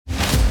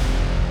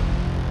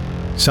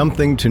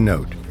Something to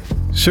note.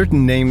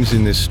 Certain names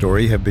in this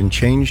story have been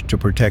changed to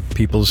protect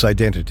people's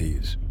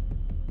identities.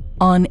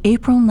 On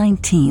April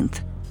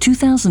 19th,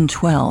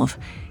 2012,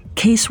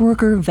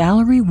 caseworker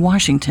Valerie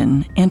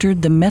Washington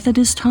entered the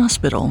Methodist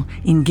Hospital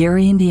in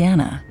Gary,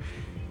 Indiana.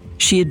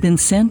 She had been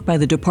sent by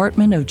the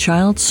Department of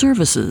Child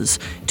Services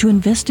to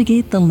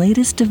investigate the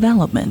latest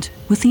development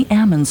with the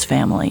Ammons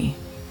family.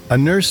 A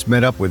nurse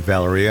met up with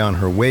Valerie on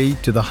her way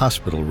to the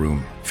hospital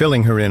room,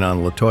 filling her in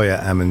on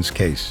LaToya Ammons'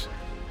 case.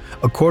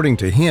 According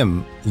to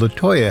him,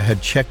 LaToya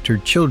had checked her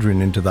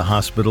children into the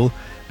hospital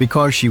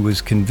because she was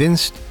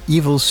convinced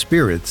evil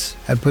spirits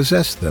had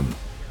possessed them.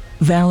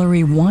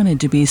 Valerie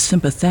wanted to be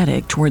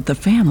sympathetic toward the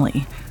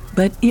family,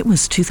 but it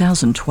was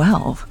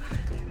 2012.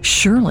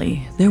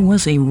 Surely there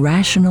was a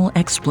rational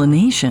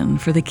explanation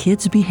for the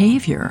kids'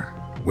 behavior.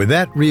 With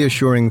that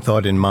reassuring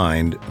thought in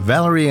mind,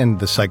 Valerie and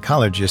the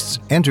psychologists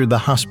entered the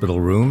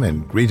hospital room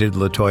and greeted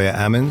LaToya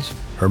Ammons,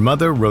 her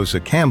mother Rosa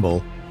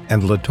Campbell,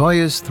 and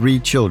LaToya's 3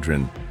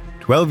 children,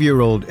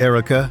 12-year-old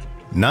Erica,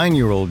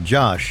 9-year-old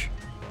Josh,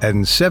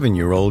 and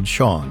 7-year-old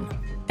Sean.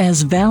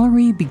 As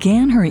Valerie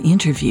began her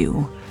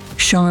interview,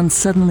 Sean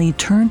suddenly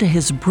turned to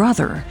his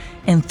brother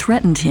and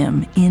threatened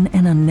him in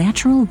an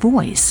unnatural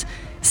voice,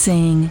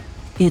 saying,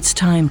 "It's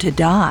time to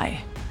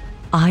die.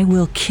 I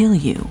will kill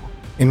you."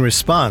 In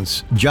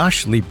response,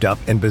 Josh leaped up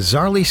and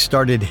bizarrely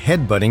started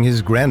headbutting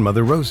his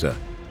grandmother Rosa.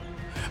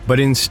 But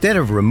instead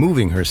of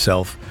removing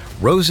herself,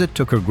 Rosa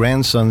took her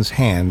grandson's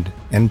hand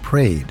and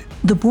prayed.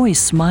 The boy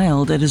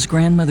smiled at his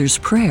grandmother's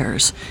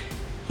prayers.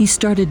 He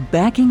started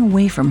backing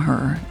away from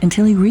her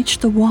until he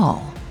reached the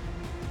wall.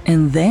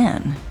 And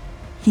then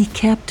he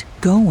kept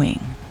going.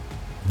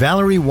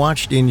 Valerie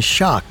watched in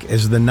shock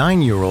as the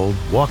 9-year-old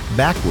walked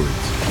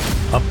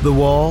backwards, up the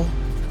wall,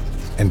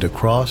 and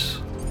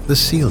across the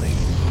ceiling.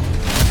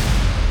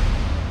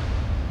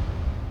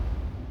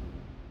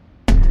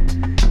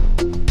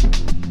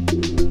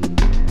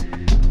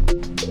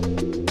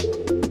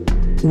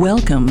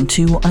 Welcome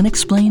to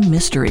Unexplained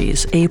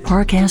Mysteries, a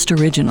Parcast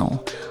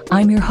original.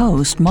 I'm your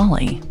host,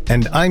 Molly.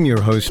 And I'm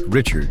your host,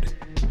 Richard.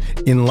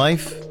 In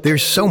life,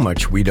 there's so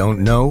much we don't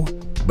know,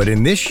 but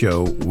in this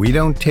show, we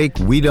don't take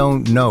 "we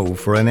don't know"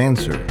 for an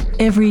answer.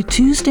 Every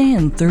Tuesday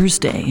and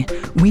Thursday,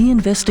 we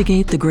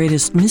investigate the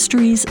greatest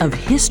mysteries of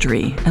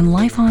history and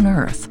life on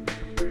Earth.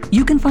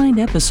 You can find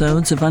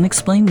episodes of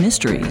Unexplained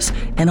Mysteries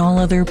and all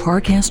other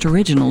Parcast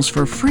originals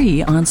for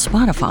free on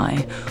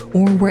Spotify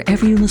or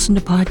wherever you listen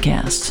to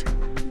podcasts.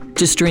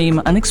 To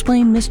stream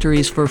Unexplained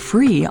Mysteries for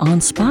free on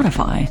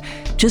Spotify,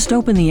 just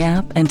open the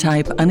app and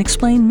type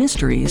Unexplained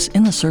Mysteries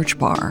in the search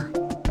bar.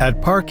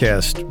 At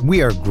Parcast,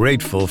 we are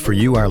grateful for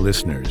you, our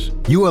listeners.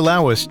 You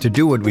allow us to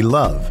do what we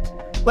love.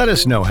 Let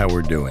us know how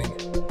we're doing.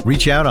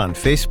 Reach out on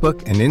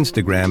Facebook and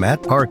Instagram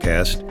at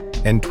Parcast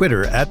and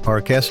Twitter at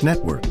Parcast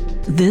Network.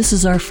 This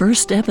is our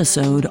first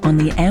episode on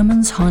the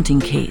Ammons haunting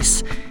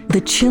case,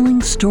 the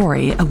chilling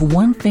story of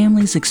one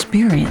family's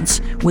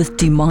experience with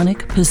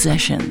demonic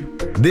possession.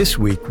 This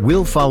week,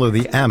 we'll follow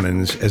the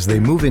Ammons as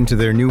they move into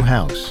their new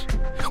house.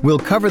 We'll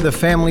cover the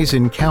family's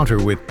encounter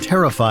with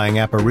terrifying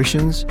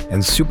apparitions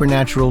and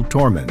supernatural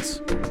torments.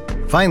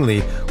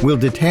 Finally, we'll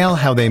detail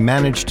how they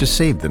managed to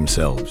save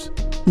themselves.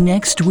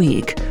 Next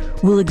week,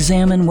 we'll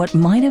examine what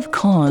might have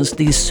caused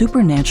these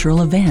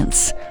supernatural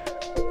events.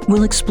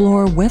 We'll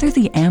explore whether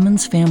the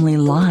Ammons family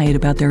lied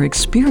about their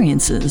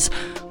experiences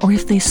or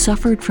if they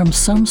suffered from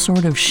some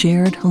sort of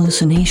shared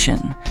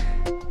hallucination.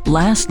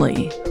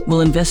 Lastly,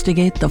 we'll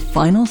investigate the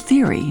final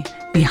theory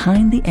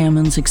behind the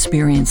Ammons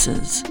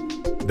experiences.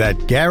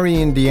 That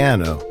Gary,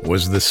 Indiana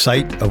was the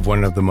site of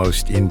one of the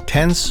most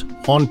intense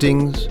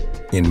hauntings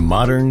in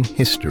modern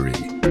history.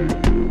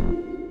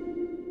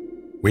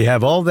 We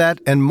have all that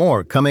and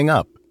more coming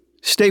up.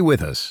 Stay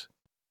with us.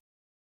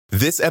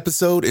 This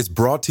episode is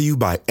brought to you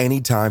by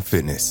Anytime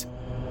Fitness.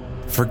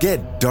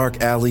 Forget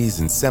dark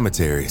alleys and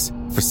cemeteries.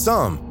 For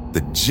some,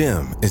 the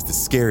gym is the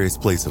scariest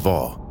place of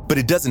all, but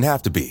it doesn't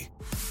have to be.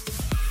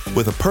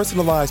 With a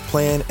personalized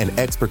plan and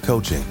expert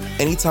coaching,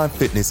 Anytime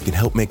Fitness can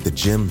help make the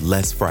gym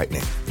less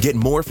frightening. Get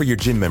more for your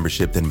gym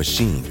membership than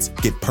machines.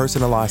 Get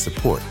personalized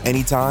support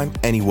anytime,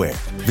 anywhere.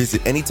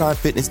 Visit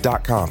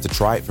AnytimeFitness.com to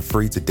try it for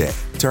free today.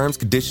 Terms,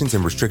 conditions,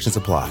 and restrictions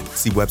apply.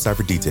 See website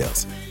for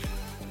details.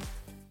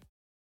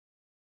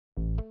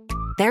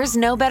 There's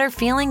no better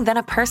feeling than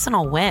a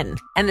personal win,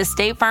 and the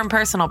State Farm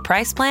Personal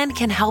Price Plan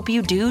can help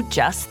you do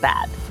just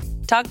that.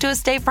 Talk to a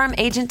State Farm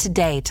agent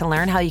today to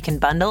learn how you can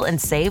bundle and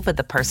save with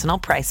the Personal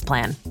Price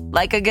Plan.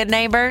 Like a good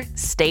neighbor,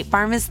 State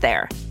Farm is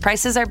there.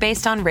 Prices are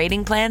based on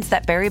rating plans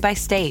that vary by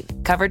state.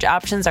 Coverage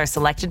options are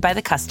selected by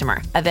the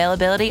customer.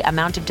 Availability,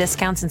 amount of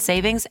discounts and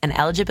savings, and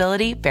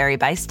eligibility vary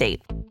by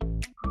state.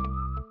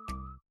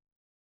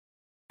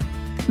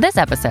 This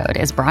episode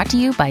is brought to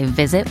you by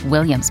Visit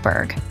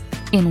Williamsburg.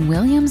 In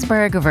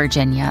Williamsburg,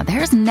 Virginia,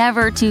 there's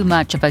never too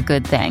much of a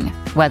good thing.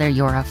 Whether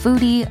you're a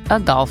foodie, a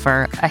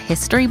golfer, a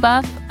history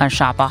buff, a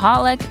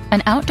shopaholic,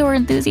 an outdoor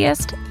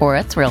enthusiast, or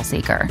a thrill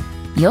seeker,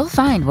 you'll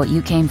find what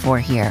you came for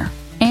here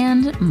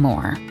and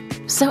more.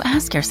 So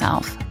ask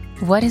yourself,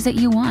 what is it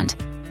you want?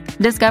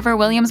 Discover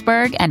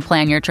Williamsburg and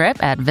plan your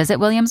trip at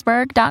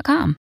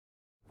visitwilliamsburg.com.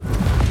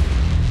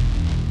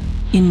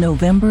 In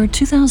November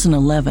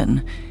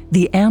 2011,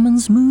 the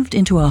Ammons moved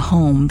into a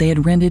home they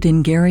had rented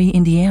in Gary,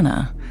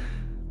 Indiana.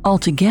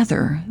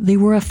 Altogether, they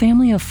were a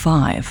family of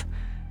 5,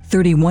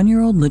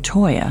 31-year-old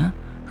LaToya,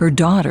 her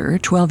daughter,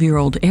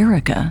 12-year-old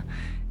Erica,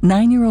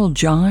 9-year-old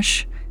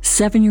Josh,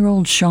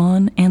 7-year-old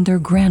Sean, and their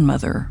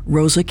grandmother,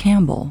 Rosa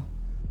Campbell.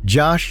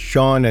 Josh,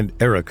 Sean, and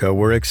Erica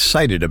were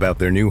excited about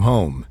their new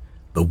home.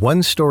 The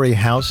one-story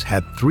house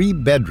had 3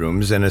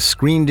 bedrooms and a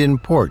screened-in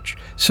porch,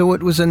 so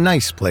it was a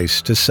nice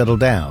place to settle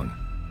down.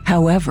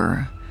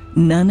 However,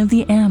 none of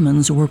the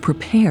Ammons were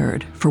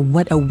prepared for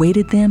what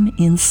awaited them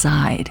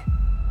inside.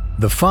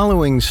 The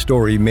following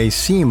story may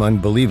seem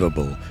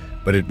unbelievable,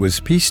 but it was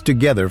pieced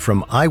together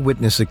from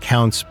eyewitness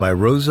accounts by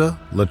Rosa,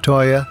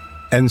 LaToya,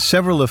 and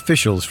several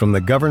officials from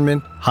the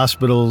government,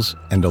 hospitals,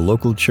 and a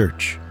local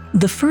church.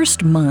 The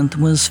first month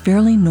was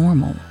fairly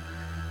normal.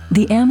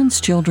 The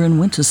Ammons children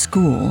went to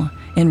school,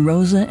 and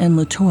Rosa and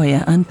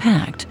LaToya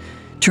unpacked,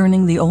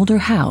 turning the older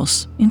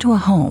house into a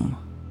home.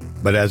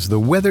 But as the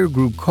weather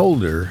grew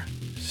colder,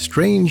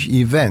 strange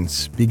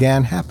events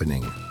began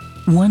happening.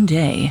 One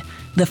day,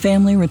 the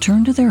family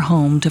returned to their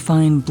home to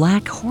find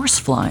black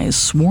horseflies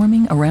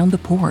swarming around the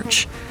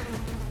porch.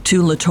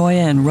 To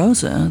LaToya and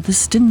Rosa,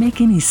 this didn't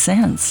make any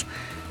sense.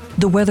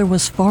 The weather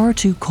was far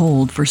too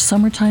cold for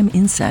summertime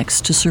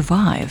insects to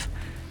survive.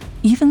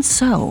 Even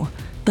so,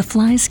 the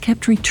flies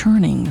kept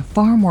returning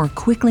far more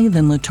quickly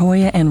than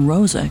LaToya and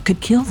Rosa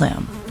could kill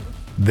them.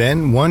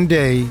 Then one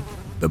day,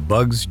 the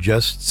bugs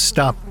just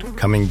stopped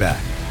coming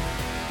back.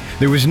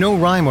 There was no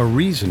rhyme or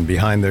reason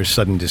behind their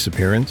sudden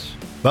disappearance,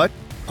 but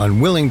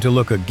unwilling to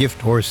look a gift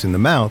horse in the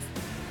mouth,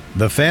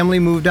 the family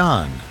moved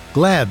on,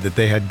 glad that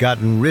they had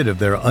gotten rid of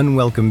their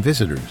unwelcome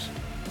visitors.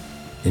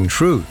 In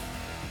truth,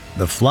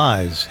 the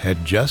flies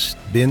had just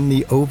been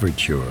the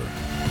overture.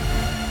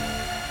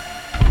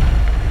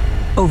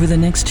 Over the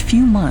next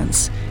few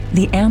months,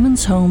 the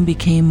Ammons' home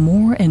became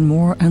more and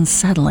more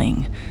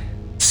unsettling.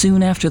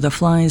 Soon after the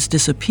flies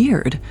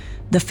disappeared,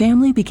 the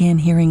family began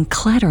hearing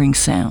clattering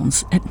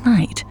sounds at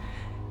night.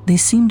 They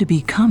seemed to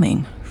be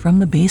coming from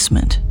the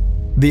basement.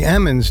 The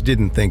Ammons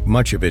didn't think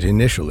much of it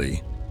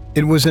initially.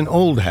 It was an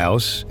old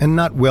house and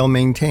not well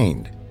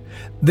maintained.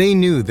 They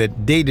knew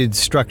that dated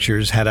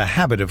structures had a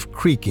habit of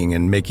creaking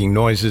and making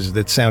noises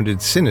that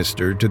sounded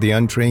sinister to the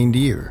untrained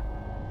ear.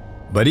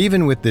 But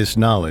even with this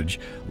knowledge,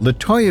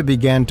 LaToya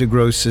began to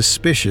grow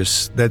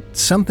suspicious that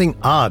something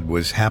odd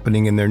was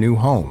happening in their new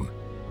home.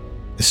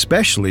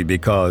 Especially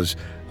because,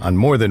 on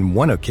more than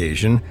one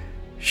occasion,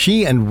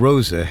 she and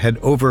Rosa had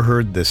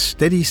overheard the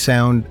steady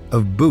sound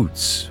of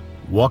boots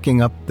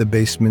walking up the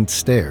basement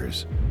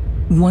stairs.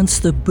 Once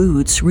the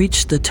boots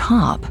reached the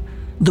top,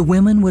 the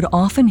women would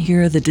often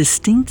hear the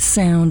distinct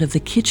sound of the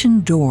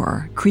kitchen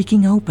door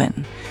creaking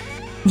open.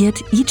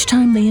 Yet each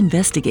time they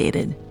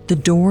investigated, the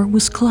door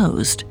was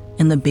closed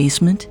and the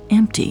basement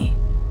empty.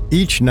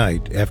 Each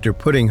night, after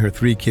putting her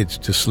 3 kids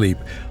to sleep,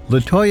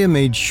 LaToya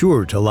made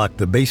sure to lock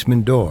the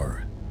basement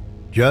door,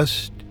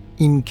 just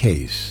in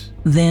case.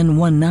 Then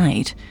one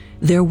night,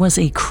 there was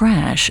a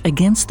crash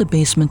against the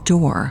basement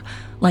door,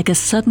 like a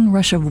sudden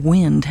rush of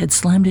wind had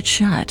slammed it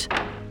shut.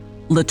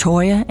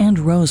 LaToya and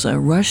Rosa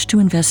rushed to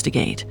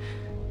investigate,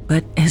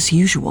 but as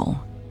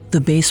usual,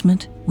 the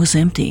basement was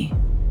empty.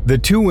 The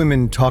 2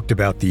 women talked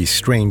about these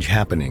strange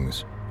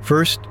happenings.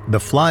 First, the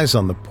flies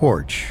on the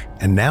porch,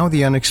 and now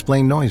the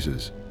unexplained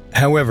noises.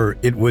 However,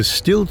 it was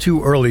still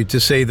too early to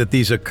say that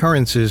these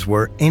occurrences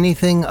were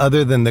anything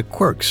other than the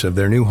quirks of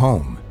their new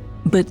home.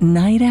 But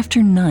night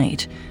after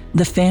night,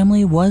 the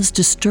family was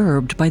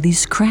disturbed by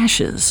these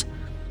crashes.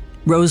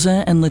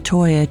 Rosa and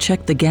LaToya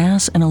checked the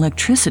gas and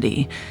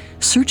electricity,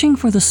 searching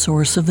for the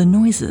source of the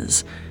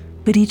noises,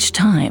 but each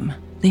time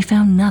they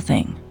found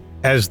nothing.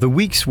 As the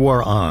weeks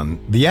wore on,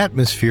 the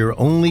atmosphere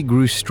only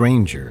grew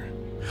stranger.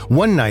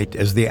 One night,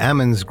 as the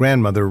Ammons'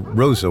 grandmother,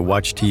 Rosa,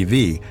 watched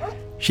TV,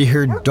 she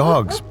heard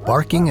dogs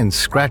barking and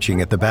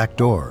scratching at the back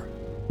door.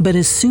 But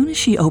as soon as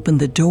she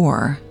opened the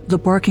door, the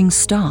barking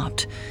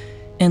stopped,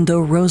 and though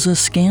Rosa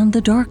scanned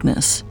the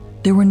darkness,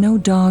 there were no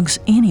dogs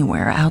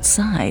anywhere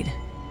outside.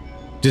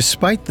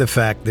 Despite the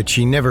fact that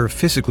she never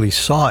physically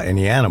saw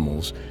any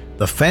animals,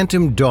 the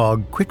phantom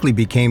dog quickly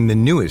became the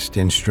newest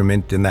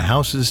instrument in the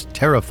house's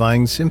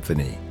terrifying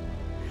symphony.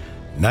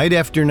 Night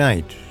after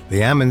night, the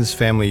Ammons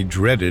family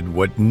dreaded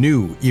what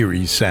new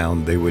eerie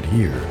sound they would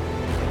hear.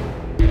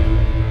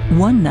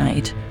 One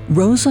night,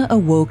 Rosa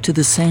awoke to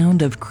the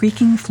sound of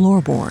creaking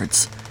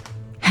floorboards.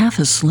 Half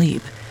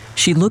asleep,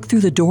 she looked through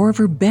the door of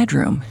her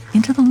bedroom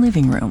into the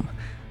living room.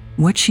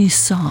 What she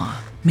saw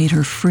made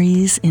her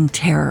freeze in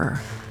terror.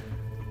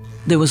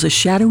 There was a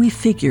shadowy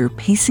figure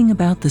pacing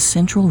about the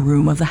central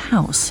room of the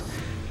house.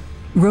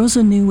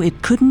 Rosa knew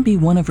it couldn't be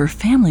one of her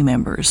family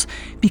members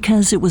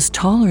because it was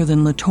taller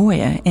than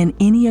LaToya and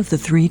any of the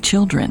 3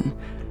 children.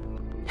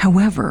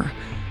 However,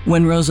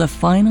 when Rosa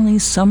finally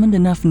summoned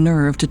enough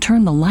nerve to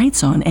turn the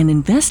lights on and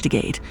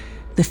investigate,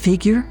 the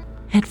figure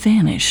had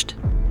vanished.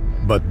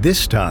 But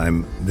this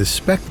time, the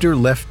specter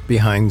left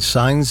behind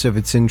signs of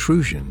its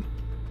intrusion.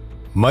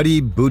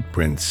 Muddy boot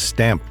prints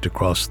stamped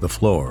across the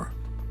floor.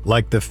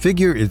 Like the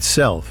figure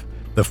itself,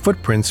 the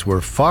footprints were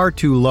far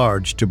too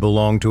large to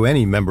belong to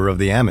any member of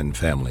the Ammon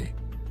family.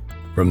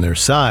 From their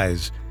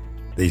size,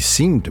 they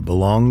seemed to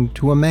belong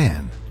to a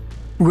man.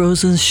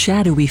 Rosa's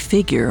shadowy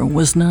figure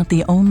was not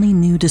the only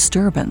new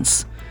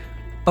disturbance.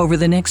 Over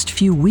the next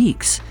few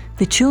weeks,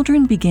 the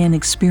children began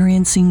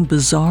experiencing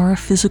bizarre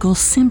physical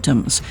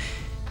symptoms,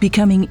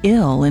 becoming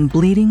ill and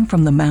bleeding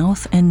from the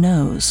mouth and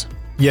nose.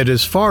 Yet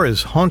as far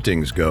as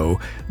hauntings go,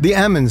 the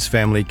Ammons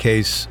family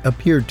case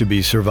appeared to be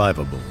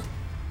survivable.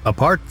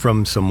 Apart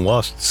from some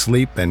lost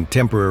sleep and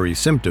temporary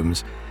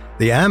symptoms,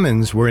 the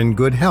Ammons were in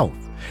good health,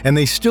 and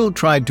they still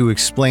tried to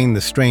explain the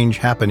strange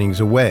happenings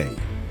away.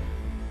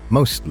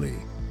 Mostly.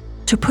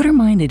 To put her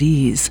mind at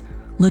ease,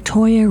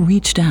 LaToya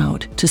reached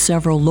out to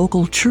several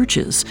local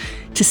churches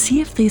to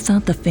see if they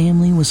thought the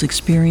family was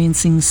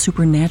experiencing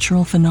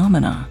supernatural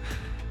phenomena,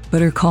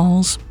 but her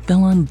calls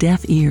fell on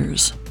deaf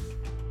ears.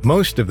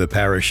 Most of the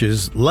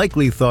parishes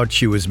likely thought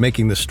she was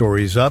making the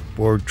stories up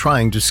or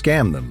trying to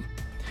scam them.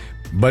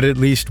 But at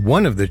least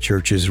one of the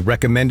churches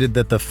recommended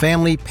that the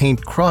family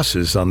paint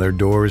crosses on their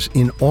doors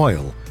in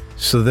oil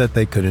so that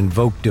they could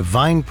invoke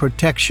divine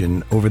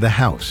protection over the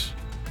house.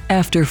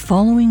 After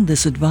following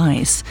this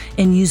advice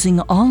and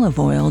using olive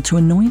oil to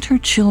anoint her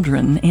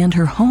children and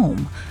her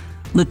home,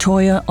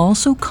 LaToya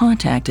also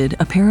contacted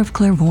a pair of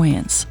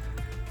clairvoyants.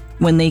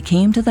 When they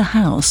came to the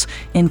house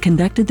and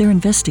conducted their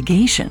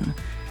investigation,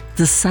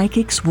 the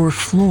psychics were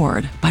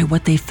floored by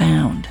what they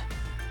found.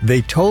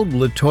 They told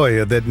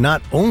LaToya that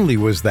not only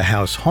was the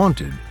house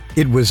haunted,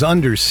 it was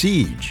under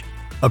siege.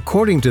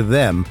 According to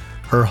them,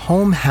 her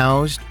home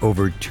housed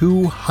over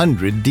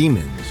 200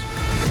 demons.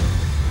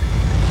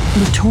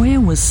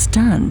 LaToya was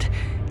stunned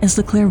as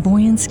the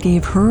clairvoyants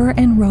gave her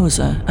and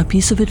Rosa a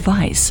piece of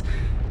advice,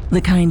 the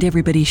kind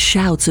everybody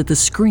shouts at the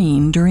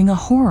screen during a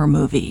horror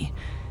movie.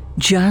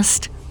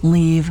 Just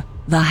leave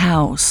the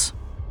house.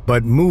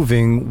 But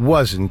moving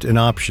wasn't an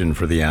option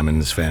for the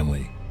Ammons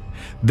family.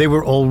 They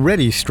were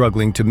already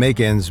struggling to make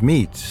ends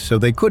meet, so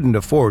they couldn't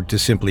afford to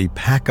simply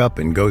pack up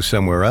and go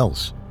somewhere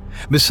else.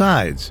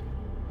 Besides,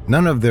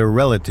 none of their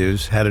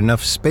relatives had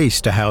enough space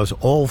to house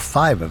all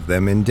 5 of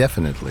them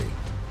indefinitely.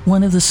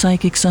 One of the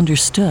psychics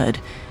understood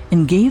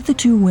and gave the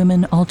 2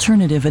 women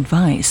alternative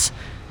advice.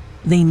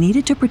 They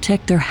needed to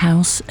protect their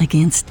house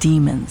against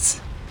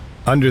demons.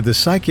 Under the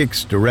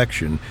psychic's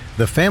direction,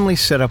 the family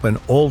set up an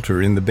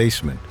altar in the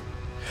basement.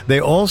 They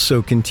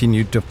also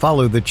continued to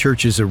follow the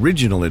church's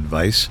original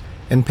advice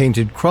and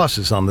painted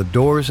crosses on the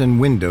doors and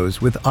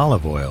windows with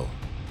olive oil.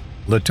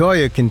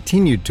 LaToya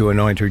continued to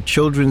anoint her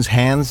children's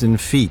hands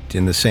and feet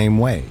in the same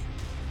way.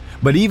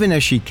 But even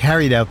as she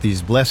carried out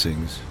these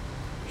blessings,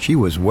 she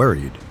was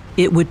worried.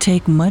 It would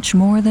take much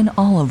more than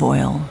olive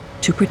oil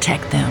to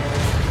protect them.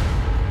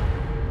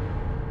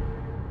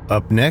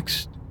 Up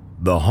next,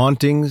 the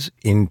hauntings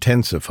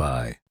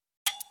intensify.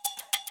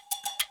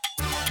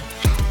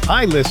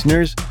 Hi,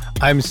 listeners.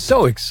 I'm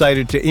so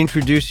excited to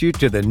introduce you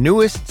to the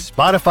newest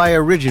Spotify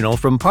original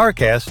from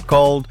Parcast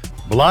called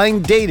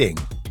Blind Dating.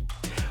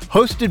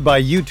 Hosted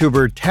by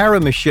YouTuber Tara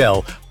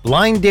Michelle,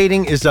 Blind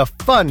Dating is a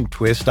fun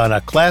twist on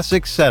a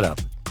classic setup.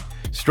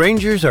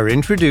 Strangers are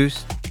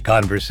introduced,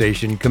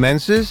 conversation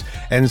commences,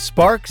 and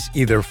sparks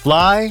either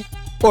fly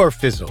or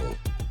fizzle.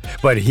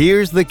 But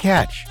here's the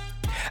catch.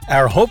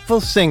 Our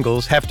hopeful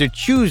singles have to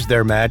choose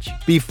their match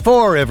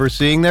before ever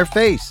seeing their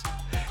face.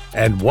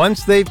 And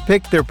once they've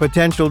picked their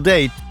potential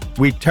date,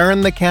 we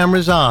turn the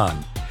cameras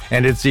on,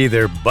 and it's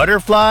either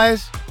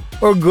butterflies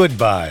or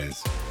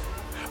goodbyes.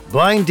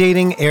 Blind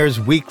Dating airs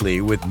weekly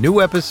with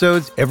new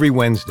episodes every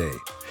Wednesday.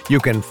 You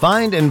can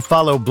find and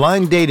follow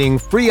Blind Dating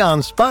free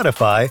on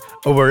Spotify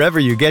or wherever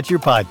you get your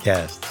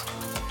podcasts.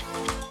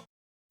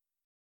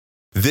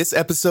 This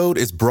episode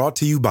is brought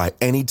to you by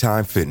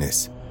Anytime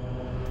Fitness.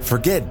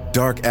 Forget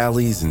dark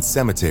alleys and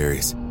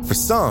cemeteries. For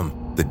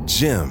some, the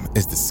gym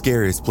is the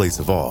scariest place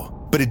of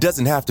all, but it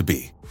doesn't have to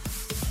be.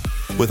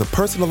 With a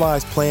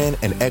personalized plan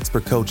and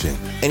expert coaching,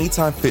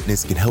 Anytime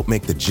Fitness can help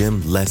make the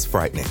gym less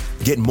frightening.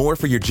 Get more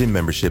for your gym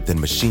membership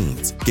than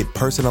machines. Get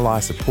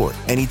personalized support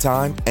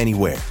anytime,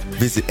 anywhere.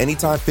 Visit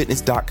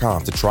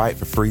AnytimeFitness.com to try it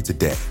for free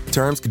today.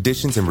 Terms,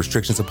 conditions, and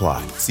restrictions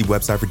apply. See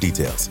website for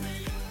details.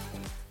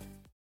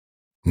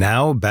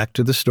 Now back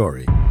to the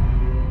story.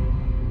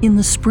 In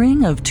the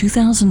spring of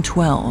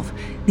 2012,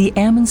 the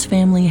Ammons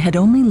family had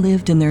only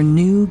lived in their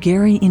new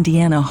Gary,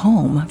 Indiana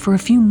home for a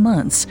few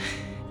months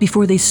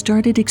before they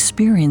started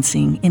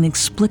experiencing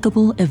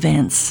inexplicable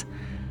events.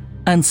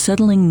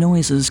 Unsettling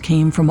noises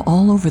came from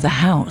all over the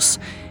house,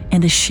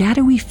 and a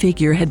shadowy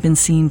figure had been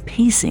seen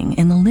pacing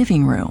in the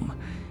living room.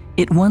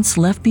 It once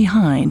left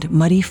behind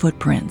muddy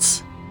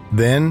footprints.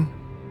 Then,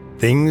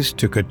 things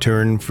took a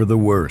turn for the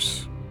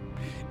worse.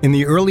 In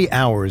the early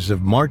hours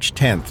of March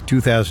 10,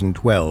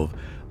 2012,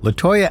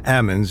 LaToya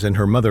Ammons and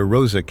her mother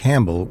Rosa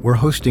Campbell were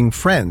hosting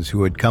friends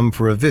who had come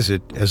for a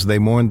visit as they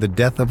mourned the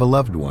death of a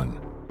loved one.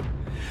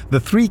 The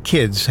 3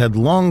 kids had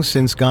long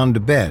since gone to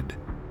bed,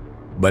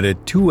 But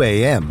at 2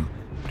 a.m.,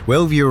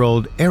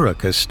 12-year-old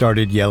Erica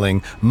started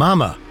yelling,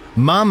 "Mama!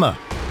 Mama!"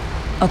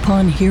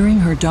 Upon hearing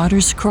her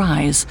daughter's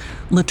cries,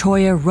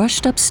 LaToya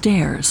rushed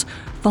upstairs,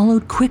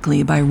 followed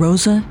quickly by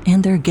Rosa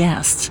and their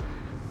guests.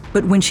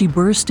 But when she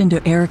burst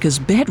into Erica's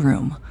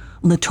bedroom,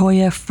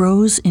 LaToya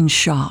froze in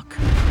shock.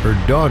 Her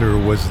daughter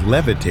was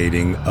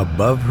levitating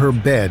above her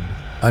bed,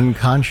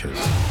 unconscious.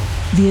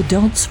 The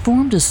adults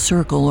formed a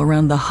circle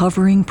around the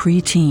hovering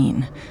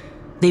preteen.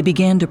 They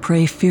began to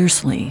pray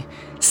fiercely,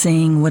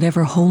 saying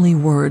whatever holy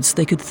words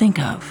they could think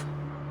of.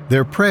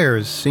 Their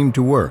prayers seemed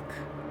to work.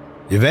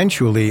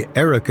 Eventually,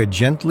 Erica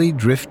gently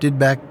drifted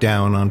back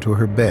down onto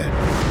her bed.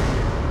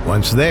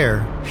 Once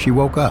there, she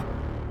woke up.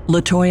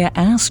 LaToya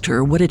asked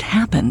her what had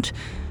happened,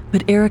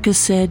 but Erica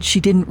said she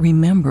didn't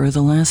remember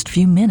the last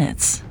few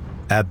minutes.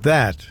 At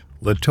that,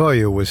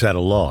 LaToya was at a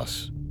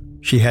loss.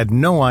 She had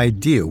no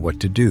idea what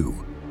to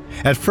do.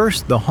 At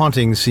first, the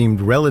haunting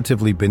seemed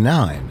relatively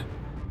benign,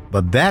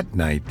 but that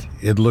night,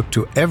 it looked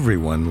to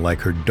everyone like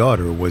her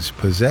daughter was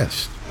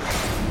possessed.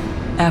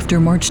 After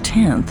March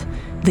 10th,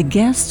 the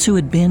guests who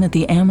had been at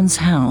the Ammons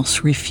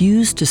house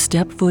refused to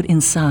step foot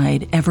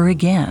inside ever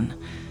again.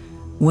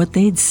 What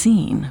they'd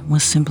seen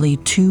was simply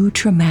too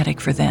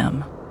traumatic for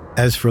them.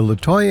 As for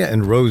LaToya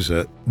and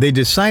Rosa, they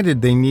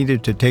decided they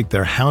needed to take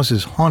their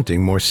house's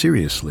haunting more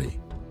seriously.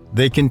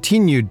 They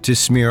continued to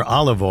smear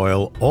olive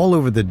oil all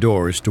over the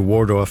doors to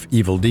ward off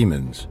evil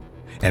demons.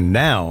 And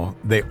now,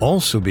 they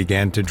also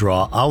began to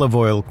draw olive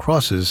oil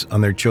crosses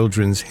on their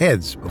children's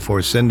heads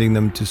before sending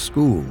them to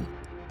school.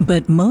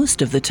 But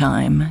most of the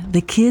time,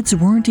 the kids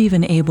weren't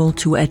even able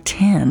to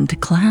attend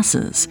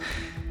classes.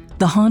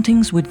 The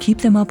hauntings would keep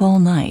them up all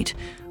night,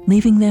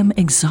 leaving them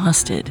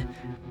exhausted.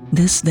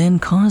 This then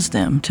caused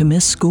them to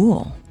miss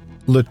school.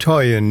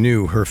 LaToya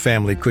knew her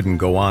family couldn't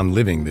go on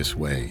living this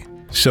way.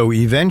 So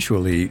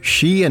eventually,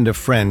 she and a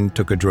friend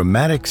took a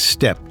dramatic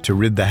step to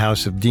rid the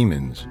house of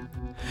demons.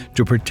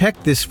 To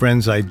protect this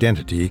friend's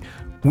identity,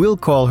 we'll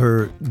call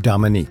her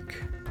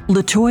Dominique.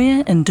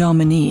 LaToya and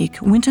Dominique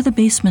went to the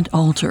basement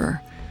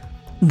altar.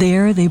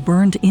 There, they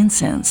burned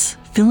incense,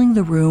 filling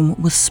the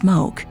room with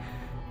smoke.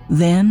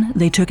 Then,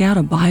 they took out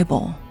a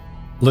Bible.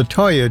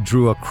 LaToya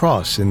drew a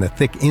cross in the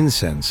thick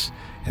incense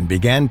and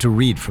began to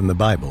read from the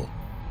Bible.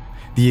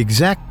 The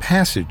exact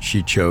passage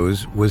she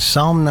chose was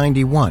Psalm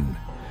 91,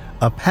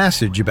 a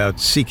passage about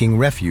seeking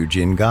refuge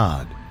in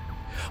God.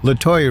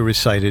 LaToya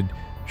recited,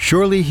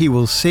 "Surely he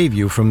will save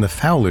you from the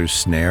fowler's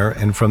snare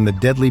and from the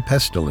deadly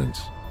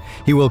pestilence.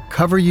 He will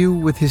cover you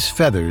with his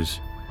feathers,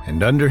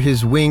 and under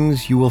his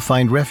wings you will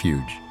find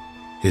refuge.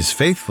 His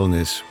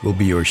faithfulness will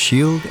be your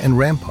shield and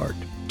rampart."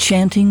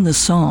 Chanting the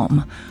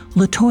psalm,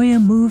 LaToya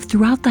moved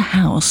throughout the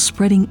house,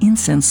 spreading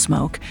incense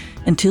smoke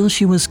until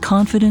she was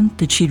confident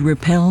that she'd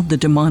repelled the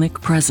demonic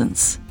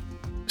presence.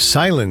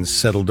 Silence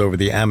settled over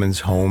the Ammons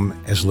home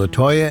as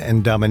LaToya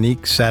and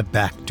Dominique sat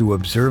back to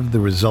observe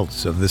the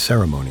results of the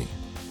ceremony.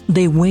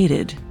 They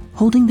waited,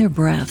 holding their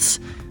breaths,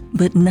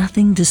 but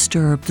nothing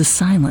disturbed the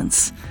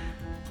silence.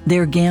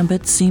 Their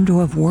gambit seemed to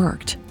have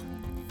worked.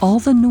 All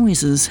the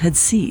noises had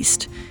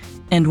ceased,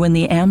 and when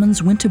the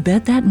Ammons went to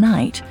bed that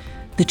night,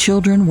 the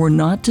children were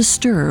not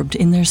disturbed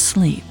in their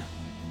sleep.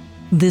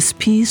 This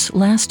peace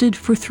lasted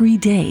for 3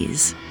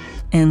 days,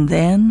 and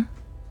then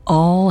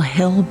all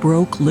hell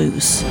broke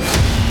loose.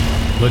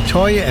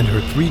 LaToya and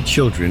her 3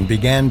 children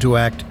began to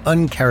act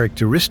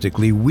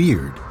uncharacteristically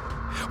weird.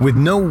 With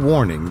no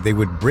warning, they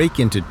would break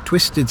into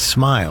twisted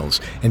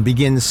smiles and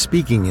begin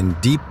speaking in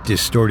deep,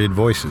 distorted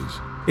voices.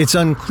 It's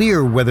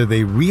unclear whether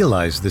they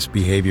realized this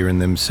behavior in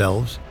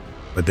themselves,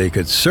 but they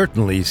could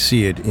certainly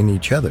see it in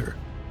each other.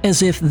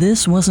 As if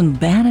this wasn't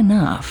bad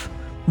enough,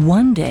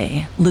 one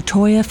day,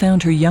 LaToya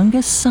found her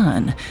youngest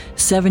son,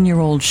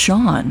 7-year-old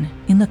Sean,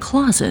 in the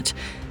closet,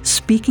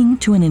 speaking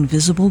to an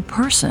invisible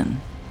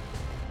person.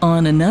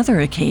 On another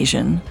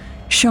occasion,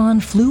 Sean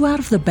flew out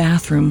of the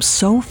bathroom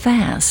so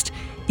fast,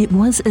 it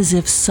was as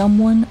if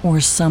someone or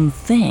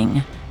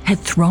something had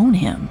thrown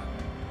him.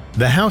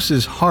 The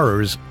house's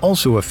horrors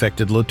also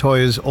affected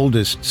LaToya's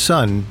oldest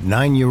son,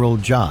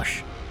 9-year-old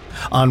Josh.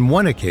 On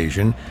one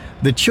occasion,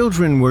 the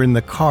children were in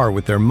the car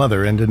with their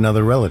mother and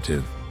another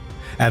relative.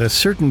 At a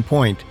certain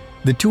point,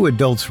 the 2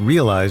 adults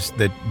realized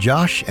that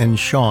Josh and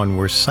Sean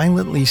were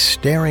silently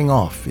staring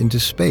off into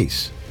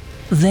space.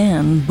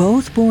 Then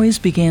both boys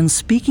began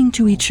speaking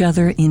to each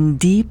other in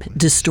deep,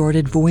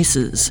 distorted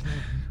voices.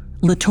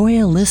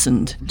 LaToya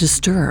listened,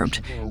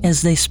 disturbed,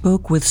 as they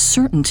spoke with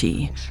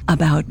certainty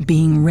about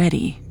being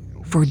ready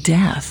for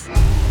death.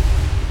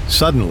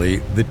 Suddenly,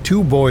 the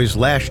 2 boys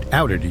lashed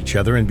out at each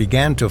other and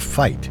began to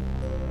fight.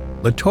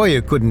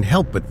 LaToya couldn't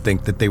help but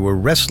think that they were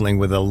wrestling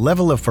with a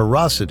level of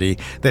ferocity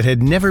that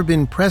had never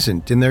been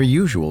present in their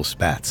usual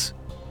spats.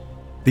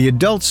 The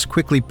adults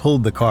quickly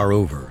pulled the car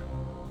over.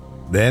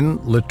 Then,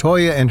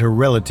 LaToya and her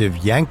relative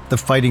yanked the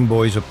fighting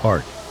boys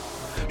apart.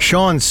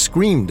 Sean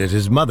screamed at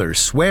his mother,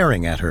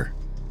 swearing at her.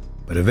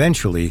 But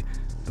eventually,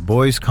 the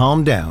boys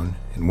calmed down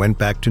and went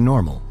back to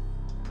normal.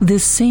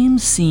 This same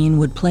scene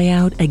would play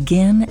out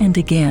again and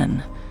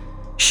again.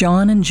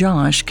 Sean and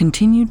Josh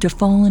continued to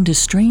fall into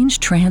strange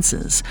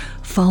trances,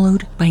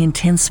 followed by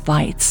intense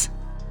fights.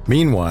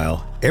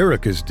 Meanwhile,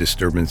 Erica's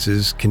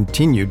disturbances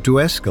continued to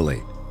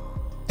escalate.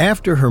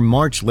 After her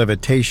March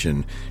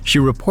levitation, she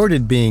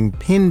reported being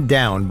pinned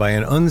down by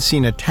an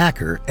unseen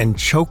attacker and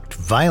choked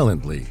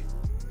violently.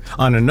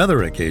 On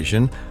another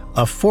occasion,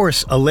 a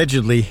force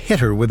allegedly hit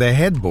her with a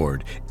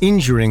headboard,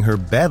 injuring her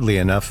badly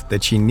enough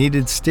that she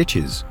needed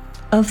stitches.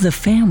 Of the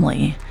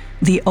family,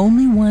 the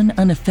only one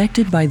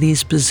unaffected by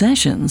these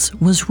possessions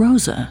was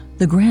Rosa,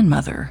 the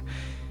grandmother.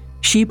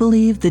 She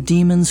believed the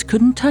demons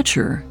couldn't touch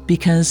her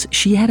because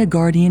she had a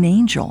guardian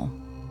angel.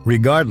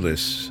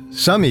 Regardless,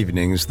 some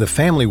evenings the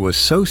family was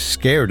so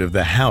scared of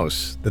the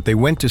house that they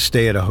went to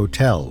stay at a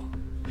hotel.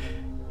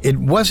 It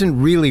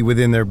wasn't really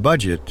within their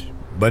budget,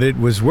 but it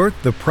was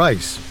worth the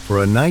price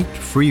for a night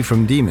free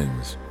from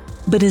demons.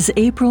 But as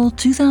April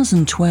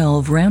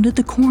 2012 rounded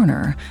the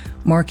corner,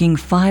 marking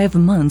 5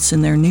 months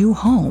in their new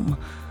home,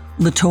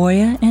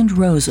 LaToya and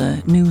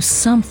Rosa knew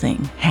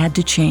something had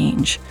to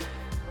change.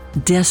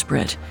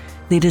 Desperate,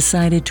 they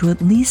decided to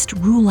at least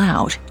rule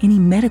out any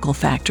medical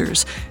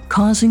factors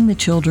causing the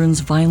children's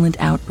violent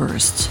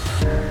outbursts.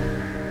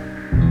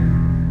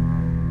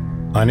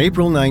 On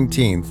April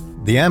 19th,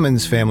 the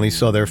Ammons family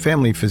saw their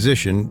family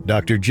physician,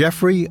 Dr.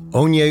 Jeffrey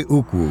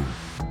Onyeukwu.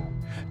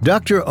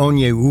 Dr.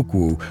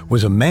 Onyeukwu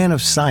was a man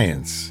of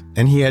science,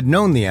 and he had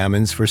known the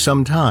Ammons for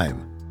some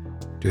time.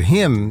 To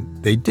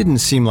him, they didn't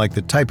seem like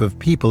the type of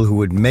people who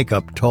would make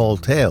up tall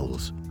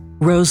tales.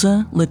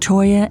 Rosa,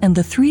 LaToya, and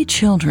the 3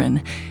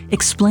 children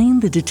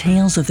explained the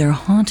details of their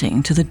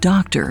haunting to the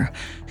doctor,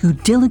 who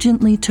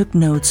diligently took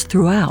notes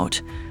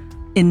throughout.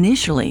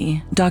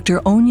 Initially, Dr.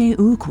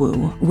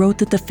 Onyeukwu wrote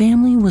that the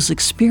family was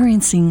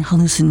experiencing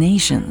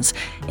hallucinations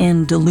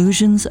and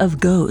delusions of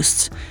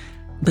ghosts.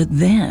 But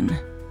then,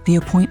 the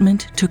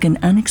appointment took an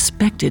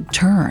unexpected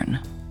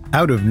turn.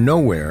 Out of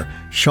nowhere,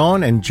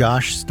 Sean and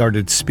Josh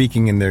started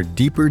speaking in their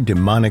deeper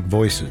demonic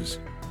voices.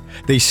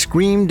 They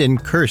screamed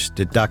and cursed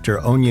at Dr.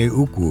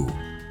 Onyeukwu.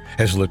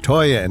 As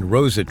LaToya and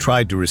Rosa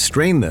tried to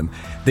restrain them,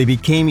 they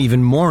became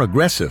even more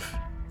aggressive.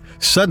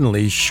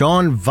 Suddenly,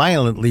 Sean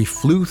violently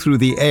flew through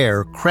the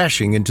air,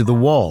 crashing into the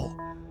wall.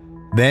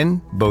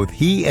 Then, both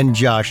he and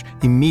Josh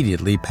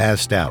immediately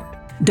passed out.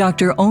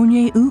 Dr.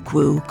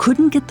 Onyeukwu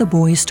couldn't get the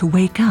boys to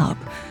wake up,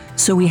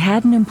 so he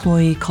had an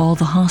employee call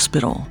the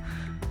hospital.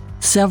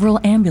 Several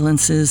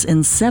ambulances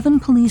and 7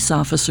 police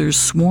officers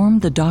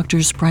swarmed the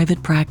doctor's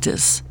private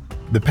practice.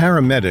 The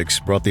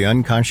paramedics brought the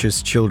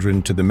unconscious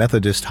children to the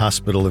Methodist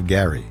Hospital of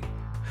Gary.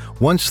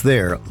 Once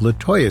there,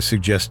 LaToya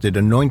suggested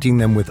anointing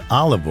them with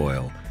olive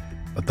oil,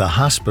 but the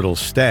hospital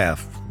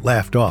staff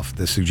laughed off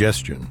the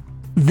suggestion.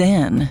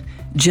 Then,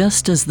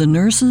 just as the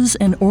nurses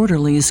and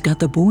orderlies got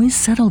the boys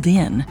settled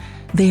in,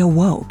 they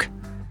awoke.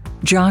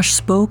 Josh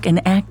spoke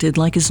and acted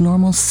like his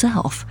normal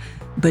self,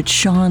 but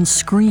Sean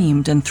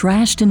screamed and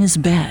thrashed in his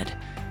bed.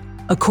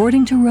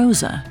 According to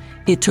Rosa,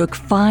 it took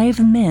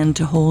 5 men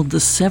to hold the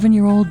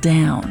 7-year-old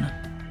down.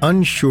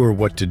 Unsure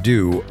what to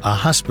do, a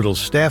hospital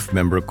staff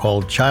member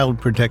called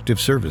Child Protective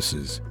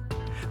Services.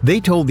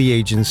 They told the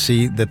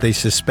agency that they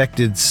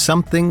suspected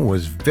something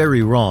was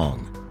very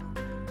wrong.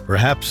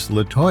 Perhaps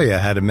LaToya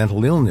had a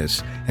mental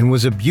illness and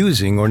was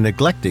abusing or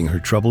neglecting her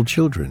troubled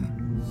children.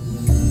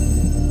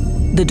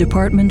 The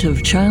Department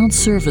of Child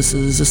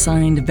Services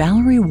assigned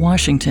Valerie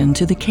Washington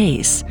to the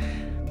case.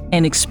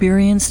 An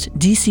experienced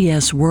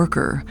DCS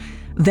worker,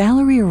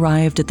 Valerie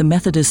arrived at the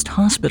Methodist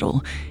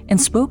Hospital and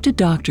spoke to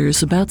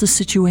doctors about the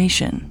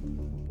situation.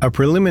 A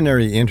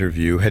preliminary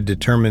interview had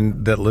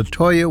determined that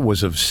LaToya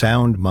was of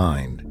sound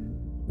mind.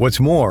 What's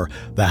more,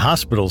 the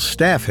hospital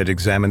staff had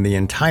examined the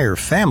entire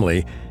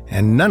family,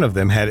 and none of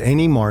them had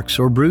any marks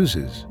or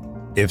bruises.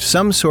 If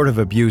some sort of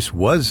abuse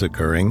was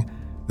occurring,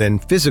 then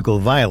physical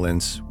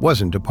violence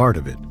wasn't a part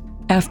of it.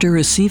 After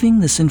receiving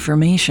this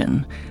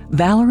information,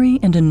 Valerie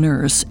and a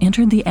nurse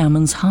entered the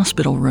Ammons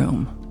hospital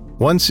room.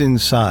 Once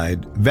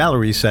inside,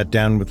 Valerie sat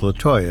down with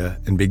LaToya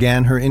and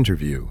began her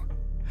interview.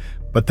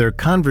 But their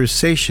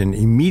conversation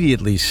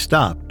immediately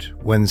stopped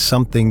when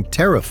something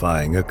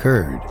terrifying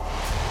occurred.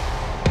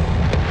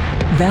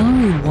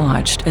 Valerie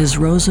watched as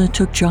Rosa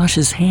took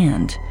Josh's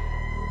hand.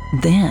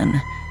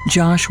 Then,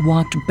 Josh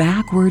walked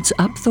backwards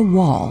up the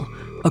wall,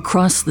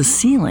 across the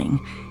ceiling,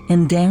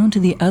 and down to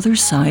the other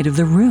side of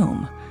the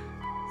room.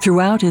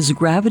 Throughout his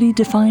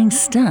gravity-defying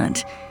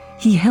stunt,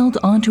 he held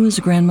onto his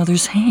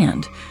grandmother's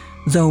hand,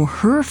 though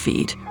her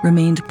feet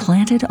remained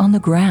planted on the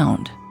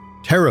ground.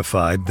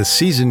 Terrified, the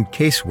seasoned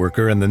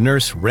caseworker and the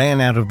nurse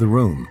ran out of the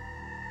room.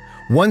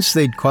 Once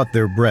they'd caught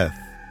their breath,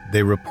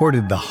 they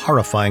reported the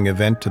horrifying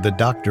event to the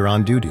doctor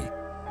on duty.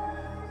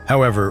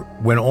 However,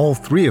 when all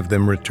 3 of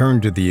them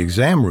returned to the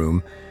exam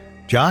room,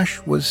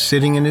 Josh was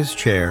sitting in his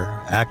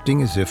chair,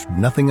 acting as if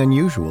nothing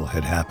unusual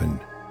had happened.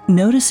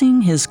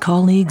 Noticing his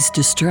colleague's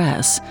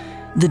distress,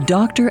 the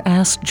doctor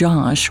asked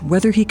Josh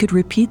whether he could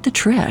repeat the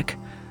trick.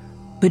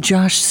 But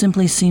Josh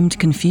simply seemed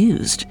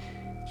confused.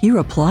 He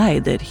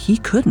replied that he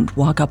couldn't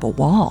walk up a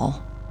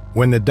wall.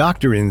 When the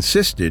doctor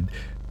insisted,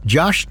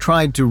 Josh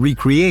tried to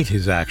recreate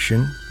his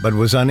action, but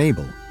was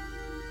unable.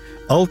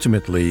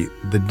 Ultimately,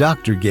 the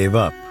doctor gave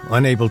up,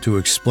 unable to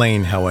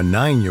explain how a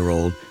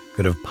 9-year-old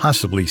could have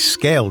possibly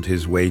scaled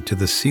his way to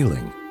the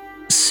ceiling.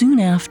 Soon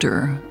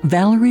after,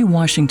 Valerie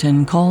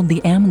Washington called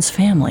the Ammons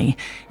family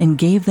and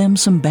gave them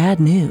some bad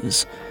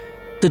news.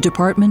 The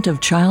Department of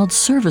Child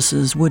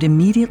Services would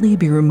immediately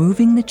be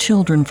removing the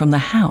children from the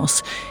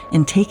house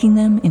and taking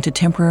them into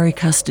temporary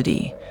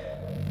custody.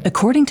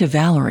 According to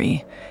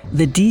Valerie,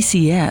 the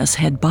DCS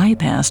had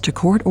bypassed a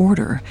court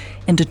order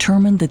and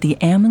determined that the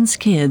Ammons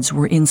kids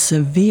were in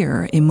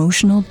severe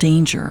emotional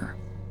danger.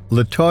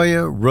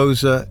 LaToya,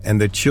 Rosa,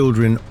 and the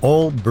children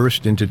all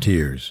burst into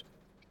tears.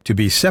 To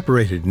be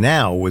separated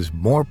now was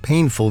more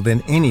painful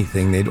than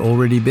anything they'd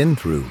already been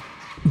through.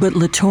 But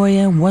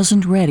LaToya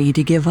wasn't ready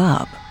to give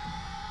up.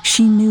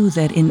 She knew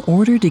that in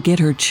order to get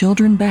her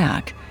children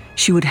back,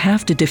 she would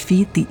have to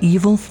defeat the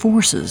evil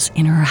forces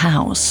in her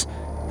house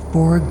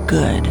for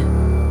good.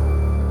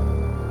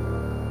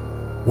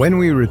 When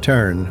we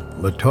return,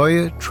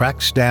 LaToya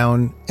tracks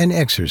down an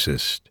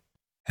exorcist.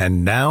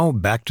 And now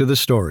back to the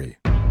story.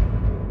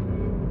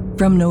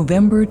 From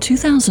November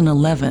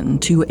 2011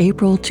 to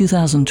April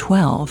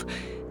 2012,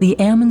 the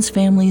Ammons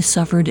family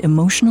suffered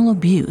emotional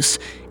abuse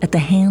at the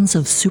hands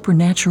of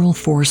supernatural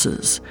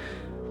forces.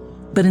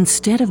 But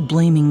instead of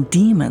blaming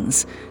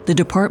demons, the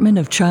Department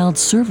of Child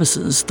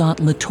Services thought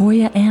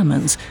LaToya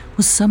Ammons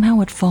was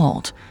somehow at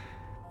fault.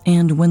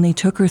 And when they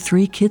took her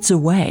 3 kids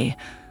away,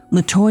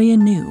 LaToya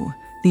knew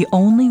the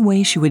only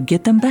way she would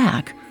get them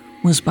back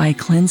was by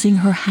cleansing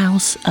her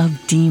house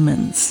of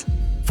demons.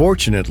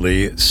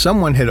 Fortunately,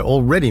 someone had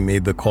already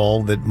made the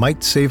call that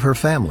might save her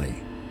family.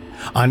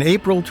 On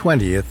April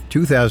 20th,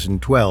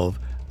 2012,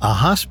 a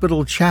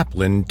hospital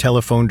chaplain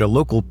telephoned a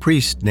local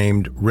priest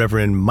named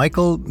Reverend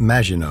Michael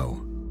Maginot.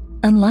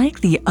 Unlike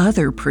the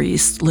other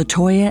priests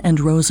LaToya and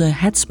Rosa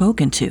had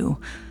spoken to,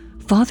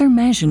 Father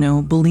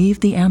Maginot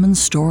believed the Ammons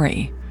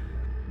story.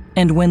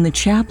 And when the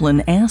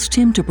chaplain asked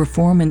him to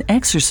perform an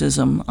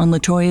exorcism on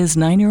LaToya's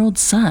 9-year-old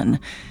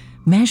son,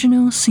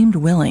 Maginot seemed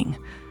willing,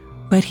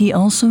 but he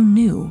also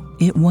knew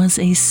it was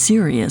a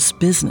serious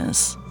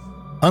business.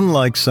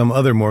 Unlike some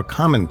other more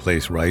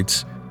commonplace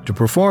rites, to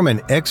perform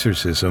an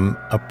exorcism,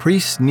 a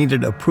priest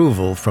needed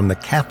approval from the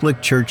Catholic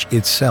Church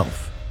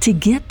itself. To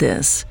get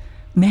this,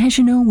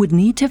 Maginot would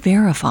need to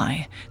verify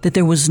that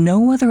there was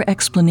no other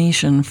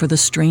explanation for the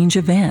strange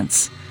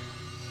events.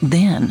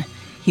 Then,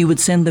 he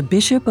would send the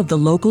bishop of the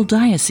local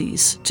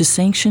diocese to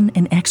sanction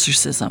an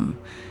exorcism.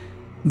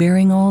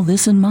 Bearing all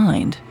this in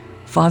mind,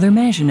 Father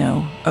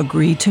Maginot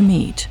agreed to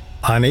meet.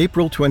 On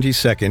April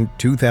 22,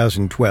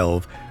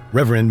 2012,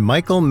 Reverend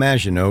Michael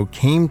Maginot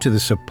came to the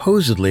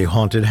supposedly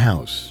haunted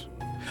house.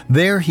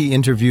 There he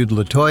interviewed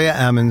LaToya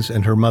Ammons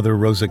and her mother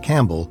Rosa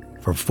Campbell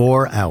for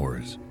 4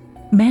 hours.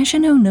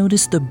 Maginot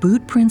noticed the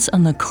boot prints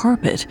on the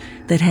carpet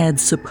that had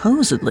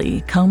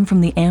supposedly come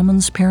from the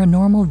Ammons'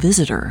 paranormal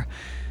visitor.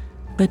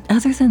 But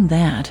other than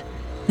that,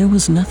 there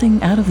was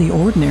nothing out of the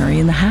ordinary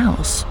in the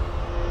house.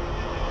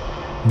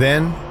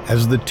 Then,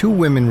 as the 2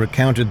 women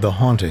recounted the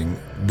haunting,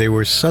 they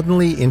were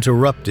suddenly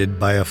interrupted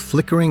by a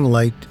flickering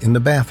light in the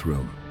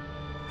bathroom.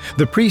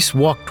 The priest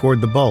walked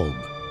toward the bulb.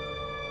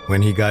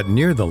 When he got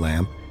near the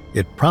lamp,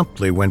 it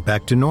promptly went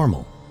back to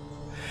normal.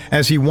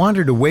 As he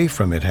wandered away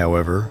from it,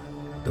 however,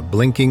 the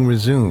blinking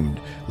resumed,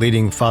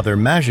 leading Father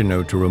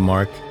Maginot to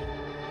remark,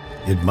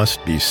 "It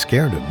must be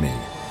scared of me."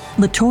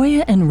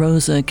 LaToya and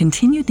Rosa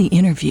continued the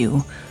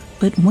interview,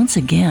 but once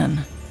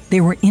again, they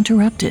were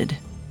interrupted.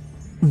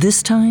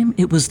 This time,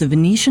 it was the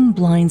Venetian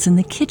blinds in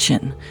the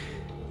kitchen.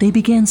 They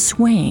began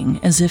swaying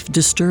as if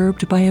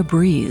disturbed by a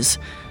breeze,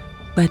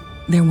 but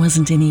there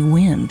wasn't any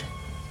wind.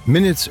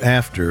 Minutes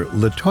after,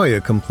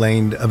 LaToya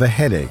complained of a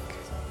headache.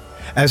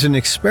 As an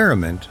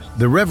experiment,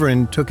 the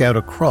Reverend took out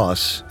a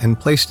cross and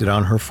placed it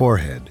on her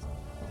forehead.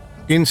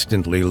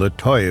 Instantly,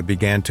 LaToya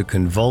began to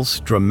convulse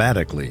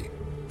dramatically.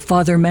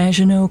 Father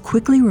Maginot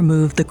quickly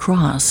removed the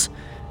cross.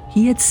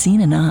 He had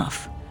seen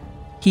enough.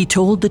 He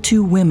told the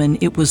 2 women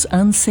it was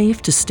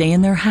unsafe to stay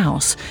in their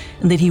house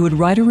and that he would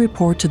write a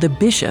report to the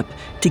bishop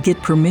to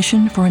get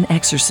permission for an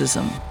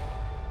exorcism.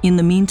 In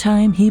the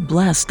meantime, he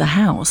blessed the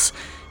house,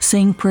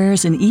 saying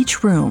prayers in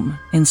each room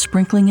and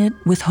sprinkling it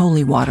with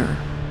holy water.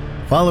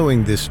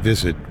 Following this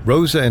visit,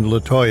 Rosa and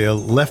LaToya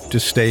left to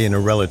stay in a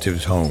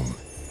relative's home.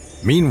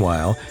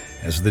 Meanwhile,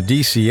 as the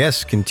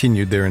DCS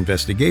continued their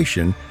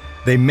investigation,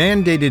 they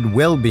mandated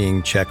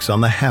well-being checks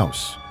on the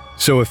house.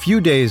 So a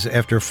few days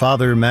after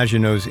Father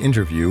Maginot's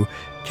interview,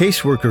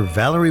 caseworker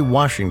Valerie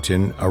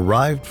Washington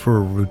arrived for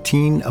a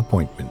routine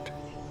appointment.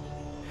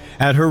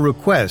 At her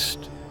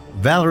request,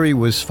 Valerie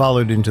was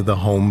followed into the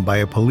home by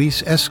a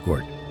police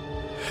escort.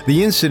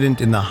 The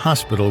incident in the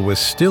hospital was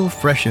still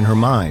fresh in her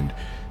mind,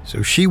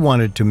 so she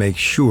wanted to make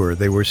sure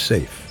they were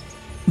safe.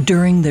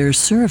 During their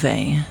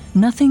survey,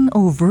 nothing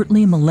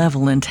overtly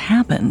malevolent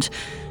happened,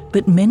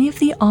 but many of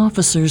the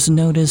officers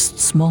noticed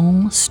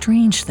small,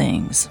 strange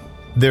things.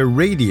 Their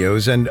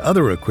radios and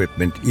other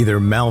equipment either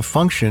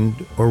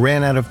malfunctioned or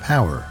ran out of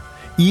power.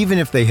 even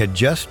if they had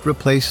just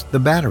replaced the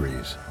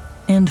batteries.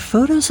 And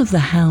photos of the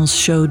house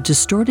showed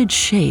distorted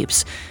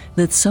shapes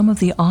that some of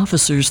the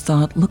officers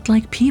thought looked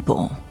like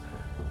people.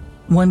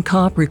 One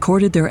cop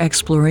recorded their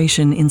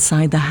exploration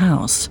inside the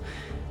house.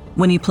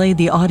 When he played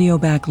the audio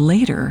back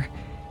later,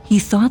 he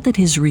thought that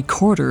his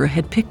recorder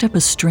had picked up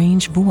a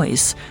strange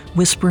voice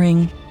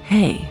whispering,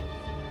 "Hey."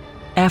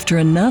 After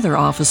another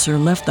officer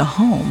left the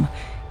home,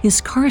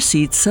 his car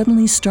seat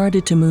suddenly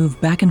started to move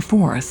back and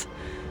forth.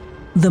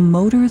 The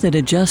motor that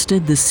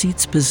adjusted the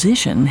seat's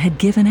position had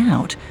given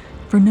out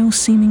for no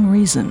seeming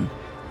reason,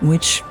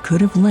 which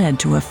could have led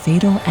to a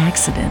fatal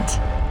accident.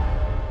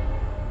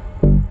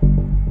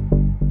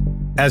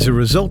 As a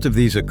result of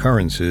these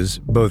occurrences,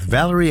 both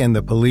Valerie and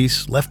the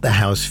police left the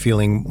house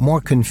feeling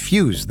more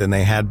confused than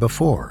they had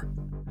before.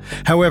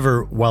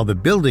 However, while the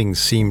building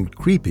seemed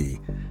creepy,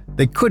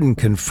 they couldn't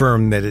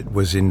confirm that it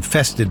was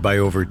infested by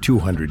over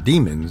 200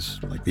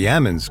 demons, like the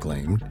Ammons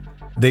claimed.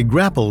 They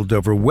grappled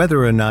over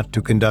whether or not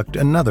to conduct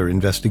another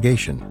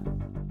investigation.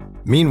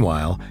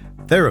 Meanwhile,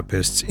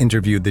 therapists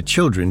interviewed the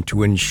children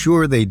to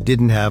ensure they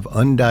didn't have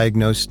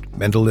undiagnosed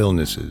mental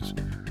illnesses.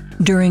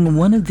 During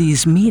one of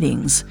these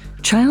meetings,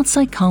 child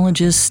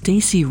psychologist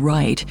Stacy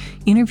Wright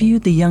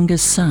interviewed the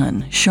youngest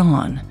son,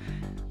 Sean.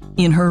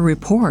 In her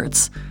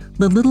reports,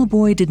 the little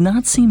boy did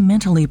not seem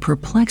mentally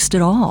perplexed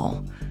at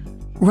all.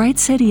 Wright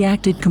said he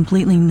acted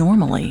completely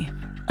normally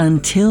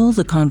until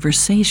the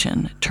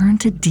conversation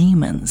turned to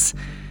demons.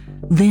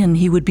 Then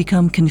he would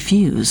become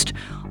confused,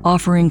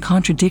 offering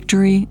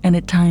contradictory and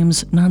at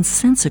times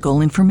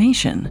nonsensical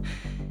information.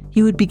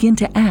 He would begin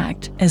to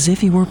act as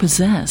if he were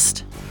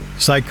possessed.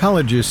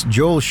 Psychologist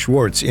Joel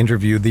Schwartz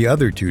interviewed the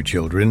other two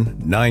children,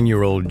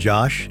 9-year-old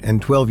Josh and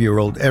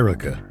 12-year-old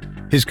Erica.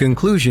 His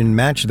conclusion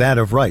matched that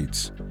of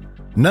Wright's.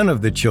 None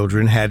of the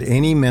children had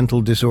any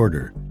mental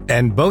disorder,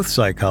 and both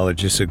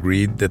psychologists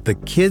agreed that the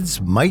kids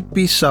might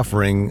be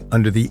suffering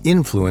under the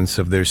influence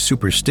of their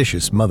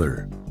superstitious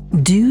mother.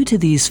 Due to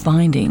these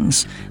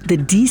findings, the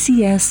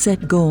DCS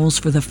set goals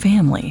for the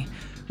family,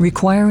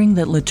 requiring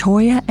that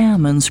LaToya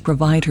Ammons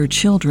provide her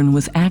children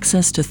with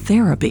access to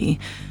therapy,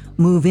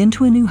 move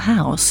into a new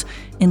house,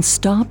 and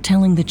stop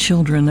telling the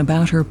children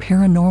about her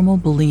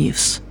paranormal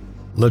beliefs.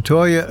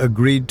 LaToya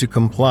agreed to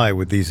comply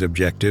with these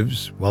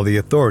objectives while the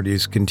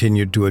authorities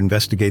continued to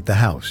investigate the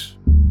house.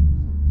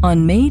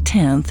 On May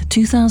 10,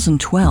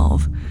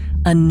 2012,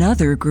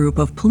 another group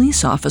of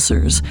police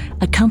officers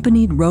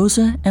accompanied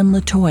Rosa and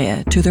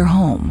LaToya to their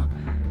home.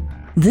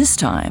 This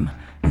time,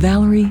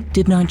 Valerie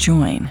did not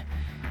join.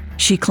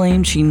 She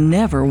claimed she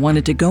never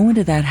wanted to go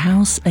into that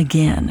house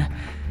again.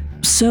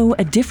 So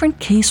a different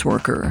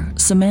caseworker,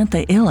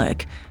 Samantha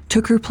Illick,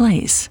 took her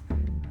place.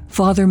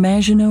 Father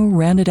Maginot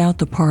rounded out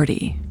the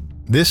party.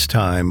 This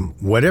time,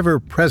 whatever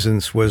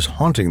presence was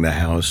haunting the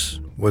house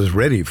was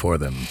ready for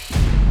them.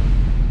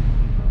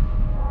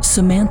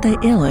 Samantha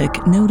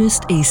Illick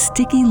noticed a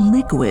sticky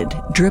liquid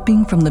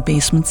dripping from the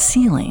basement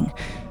ceiling,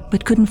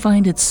 but couldn't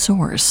find its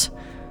source.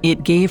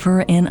 It gave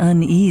her an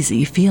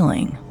uneasy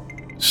feeling.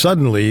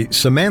 Suddenly,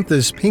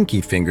 Samantha's pinky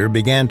finger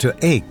began to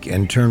ache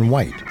and turn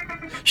white.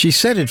 She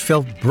said it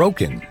felt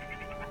broken.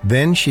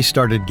 Then she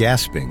started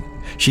gasping.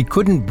 She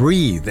couldn't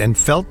breathe and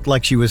felt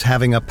like she was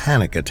having a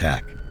panic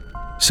attack.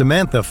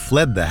 Samantha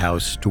fled the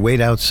house to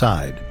wait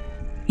outside.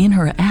 In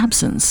her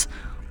absence,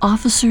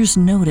 officers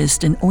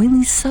noticed an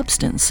oily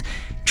substance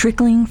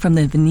trickling from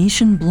the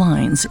Venetian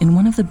blinds in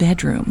one of the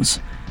bedrooms.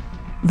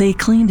 They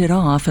cleaned it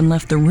off and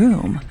left the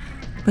room,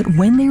 but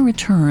when they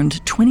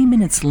returned 20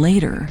 minutes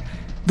later,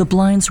 the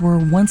blinds were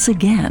once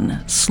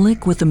again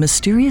slick with the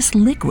mysterious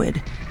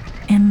liquid,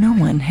 and no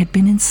one had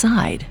been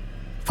inside.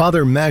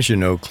 Father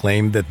Maginot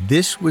claimed that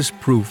this was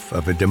proof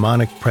of a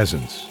demonic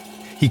presence.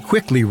 He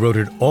quickly wrote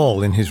it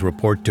all in his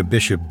report to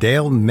Bishop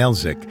Dale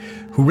Melzick,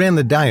 who ran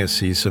the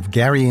Diocese of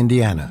Gary,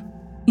 Indiana.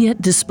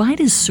 Yet despite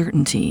his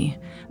certainty,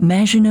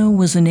 Maginot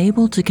was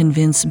unable to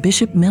convince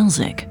Bishop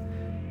Melzick.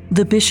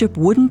 The bishop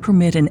wouldn't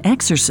permit an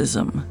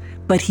exorcism,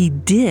 but he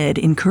did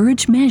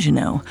encourage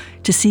Maginot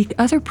to seek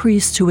other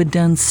priests who had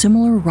done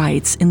similar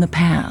rites in the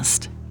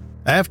past.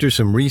 After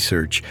some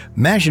research,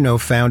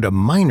 Maginot found a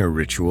minor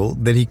ritual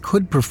that he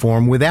could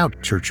perform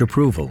without church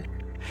approval.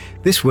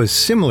 This was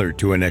similar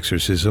to an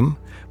exorcism,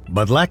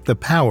 but lacked the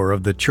power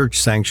of the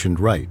church-sanctioned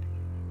rite.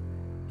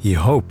 He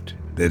hoped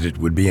that it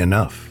would be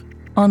enough.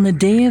 On the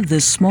day of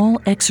this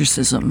small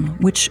exorcism,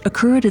 which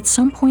occurred at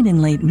some point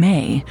in late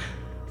May,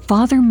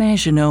 Father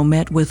Maginot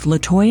met with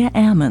LaToya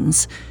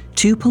Ammons,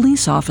 2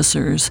 police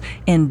officers,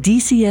 and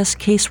DCS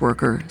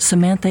caseworker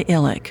Samantha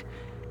Illick.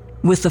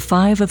 With the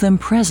 5 of them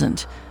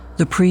present,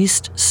 the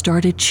priest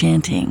started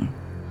chanting.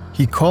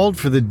 He called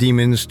for the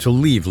demons to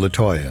leave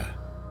LaToya.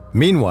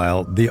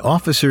 Meanwhile, the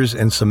officers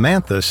and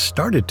Samantha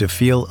started to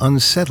feel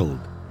unsettled.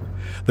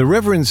 The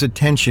Reverend's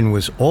attention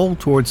was all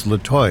towards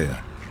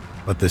LaToya,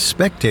 but the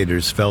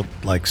spectators felt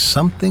like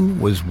something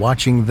was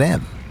watching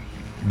them.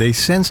 They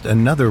sensed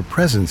another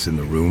presence in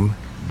the room,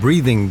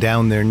 breathing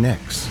down their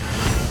necks.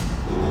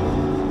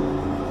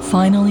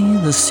 Finally,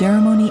 the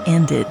ceremony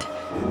ended.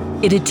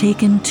 It had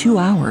taken 2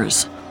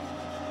 hours.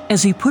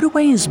 As he put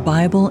away his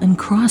Bible and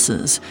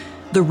crosses,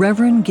 the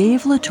Reverend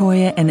gave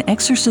LaToya an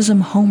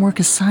exorcism homework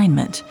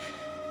assignment.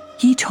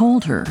 He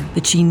told her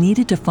that she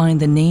needed to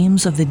find the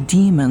names of the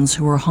demons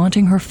who were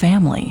haunting her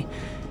family.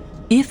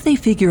 If they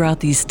figure out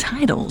these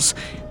titles,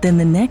 then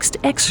the next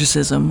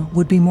exorcism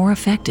would be more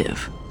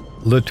effective.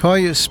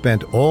 LaToya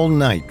spent all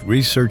night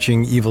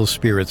researching evil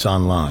spirits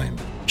online.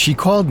 She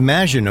called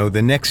Maginot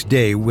the next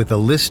day with a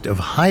list of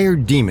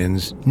hired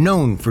demons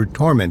known for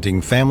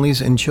tormenting families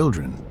and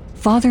children.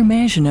 Father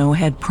Maginot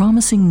had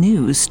promising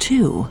news,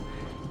 too.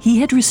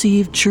 He had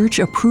received church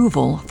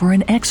approval for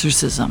an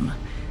exorcism.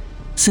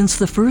 Since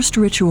the first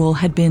ritual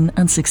had been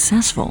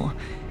unsuccessful,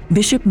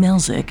 Bishop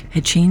Melzik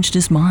had changed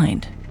his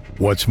mind.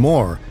 What's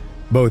more,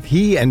 both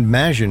he and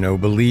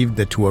Maginot believed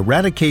that to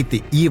eradicate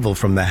the evil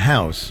from the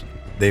house,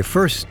 they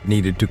first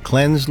needed to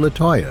cleanse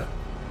LaToya.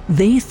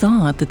 They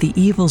thought that the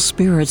evil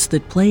spirits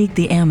that plagued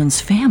the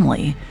Ammons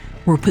family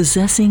were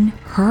possessing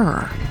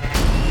her.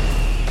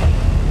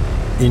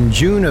 In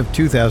June of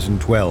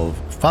 2012,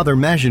 Father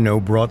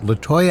Maginot brought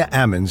LaToya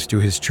Ammons to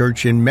his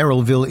church in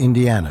Merrillville,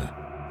 Indiana.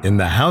 In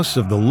the house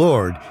of the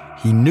Lord,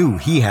 he knew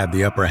he had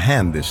the upper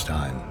hand this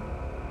time.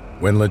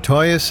 When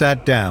LaToya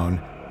sat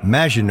down,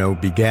 Maginot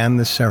began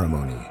the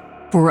ceremony.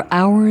 For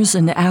hours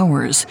and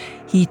hours,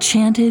 he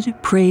chanted,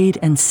 prayed,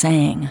 and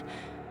sang.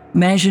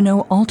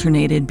 Maginot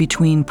alternated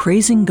between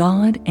praising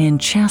God and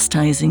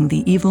chastising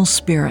the evil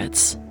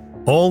spirits.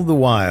 All the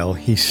while,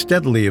 he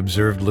steadily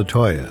observed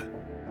LaToya.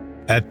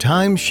 At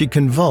times, she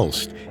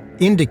convulsed,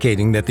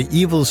 indicating that the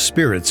evil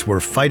spirits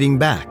were fighting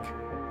back.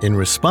 In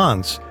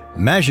response,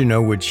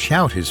 Maginot would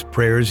shout his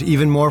prayers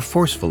even more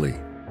forcefully.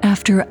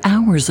 After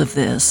hours of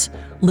this,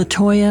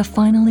 LaToya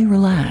finally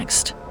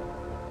relaxed.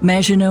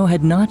 Maginot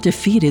had not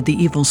defeated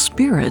the evil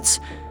spirits,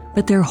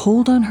 but their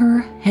hold on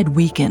her had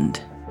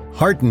weakened.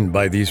 Heartened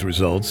by these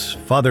results,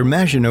 Father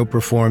Maginot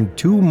performed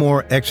 2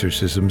 more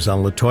exorcisms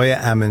on LaToya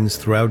Ammons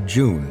throughout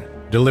June,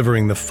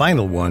 delivering the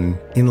final one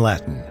in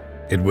Latin.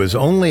 It was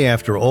only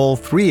after all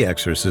 3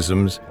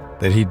 exorcisms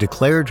that he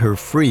declared her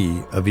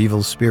free of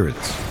evil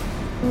spirits.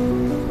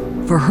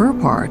 For her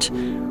part,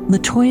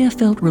 LaToya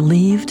felt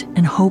relieved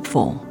and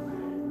hopeful.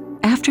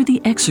 After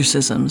the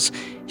exorcisms,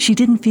 she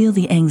didn't feel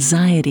the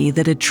anxiety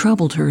that had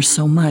troubled her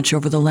so much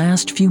over the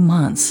last few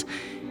months,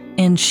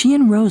 and she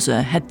and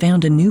Rosa had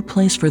found a new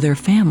place for their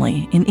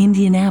family in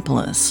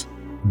Indianapolis.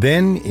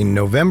 Then, in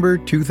November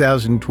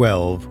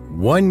 2012,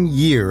 1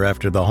 year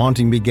after the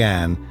haunting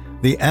began,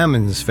 the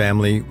Ammons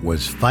family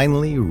was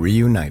finally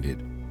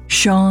reunited.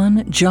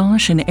 Sean,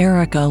 Josh, and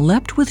Erica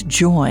leapt with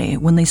joy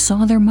when they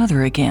saw their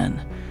mother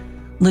again.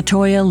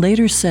 LaToya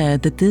later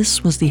said that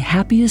this was the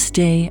happiest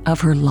day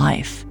of her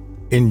life.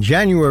 In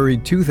January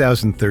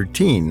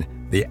 2013,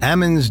 the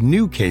Ammons'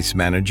 new case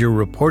manager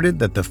reported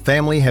that the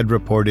family had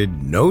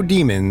reported no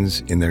demons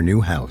in their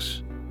new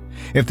house.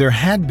 If there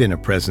had been a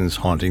presence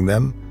haunting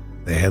them,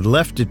 they had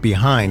left it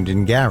behind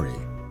in Gary.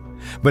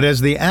 But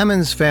as the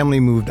Ammons family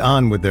moved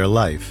on with their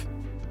life,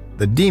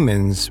 the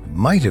demons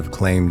might have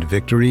claimed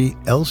victory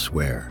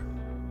elsewhere.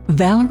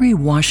 Valerie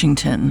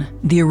Washington,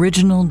 the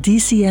original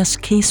DCS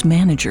case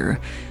manager,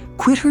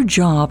 quit her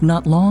job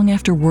not long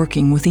after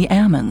working with the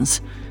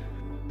Ammons.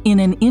 In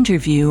an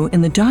interview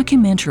in the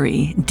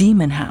documentary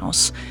Demon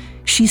House,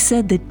 she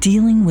said that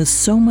dealing with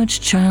so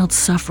much child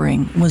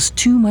suffering was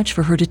too much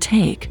for her to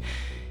take,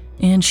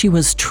 and she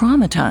was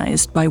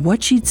traumatized by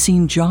what she'd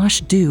seen Josh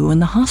do in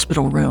the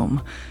hospital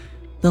room.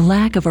 The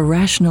lack of a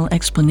rational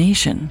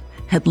explanation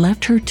had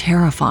left her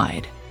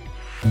terrified.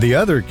 The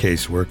other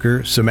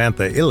caseworker,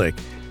 Samantha Illick,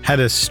 had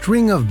a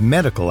string of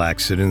medical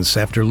accidents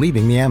after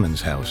leaving the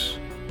Ammons house.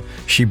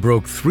 She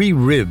broke 3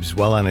 ribs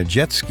while on a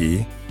jet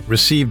ski,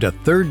 received a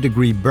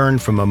 3rd-degree burn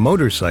from a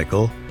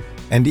motorcycle,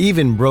 and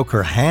even broke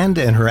her hand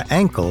and her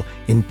ankle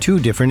in 2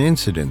 different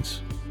incidents.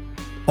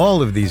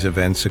 All of these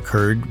events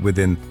occurred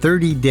within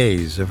 30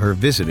 days of her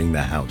visiting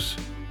the house.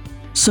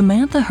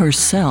 Samantha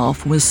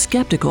herself was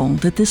skeptical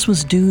that this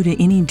was due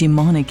to any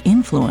demonic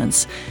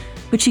influence,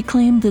 but she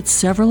claimed that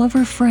several of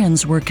her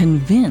friends were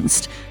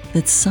convinced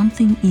that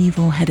something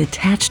evil had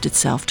attached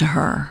itself to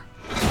her.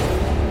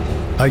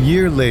 A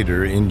year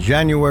later, in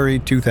January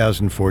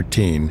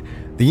 2014,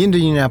 the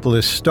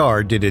Indianapolis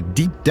Star did a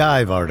deep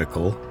dive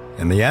article,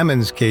 and the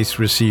Ammons case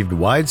received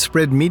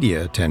widespread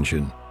media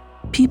attention.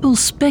 People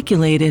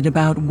speculated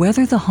about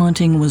whether the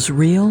haunting was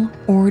real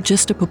or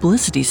just a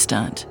publicity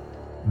stunt.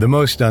 The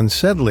most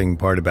unsettling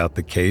part about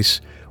the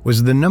case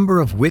was the number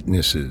of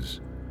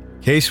witnesses.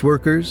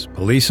 Caseworkers,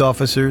 police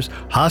officers,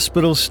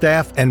 hospital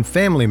staff, and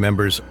family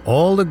members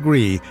all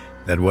agree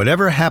that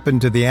whatever happened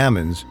to the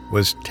Ammons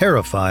was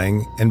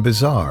terrifying and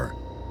bizarre.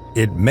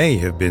 It may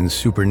have been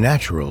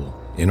supernatural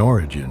in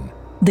origin.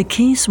 The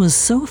case was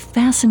so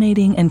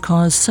fascinating and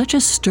caused such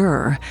a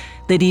stir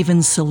that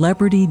even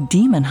celebrity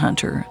demon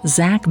hunter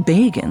Zach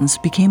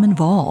Bagans became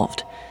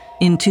involved.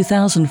 In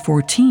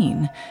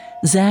 2014,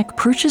 Zach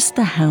purchased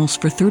the house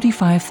for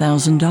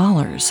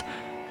 $35,000.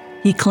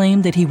 He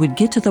claimed that he would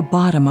get to the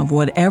bottom of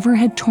whatever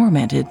had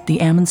tormented the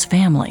Ammons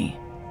family.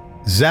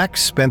 Zach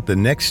spent the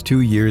next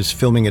 2 years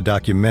filming a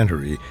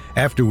documentary,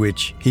 after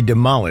which he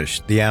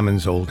demolished the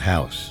Ammons' old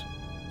house.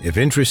 If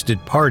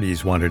interested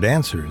parties wanted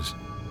answers,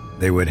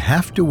 they would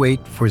have to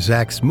wait for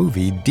Zach's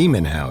movie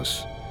Demon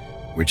House,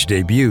 which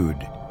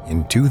debuted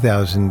in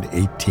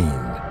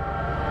 2018.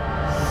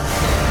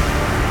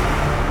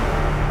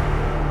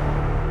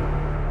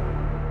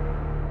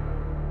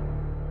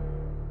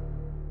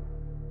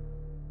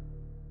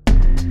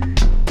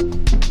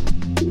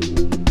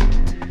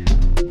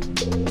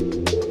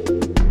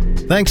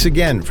 Thanks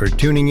again for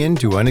tuning in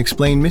to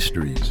Unexplained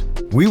Mysteries.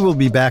 We will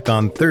be back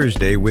on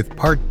Thursday with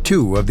part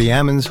 2 of the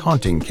Ammons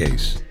haunting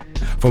case.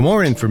 For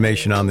more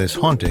information on this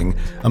haunting,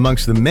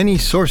 amongst the many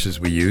sources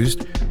we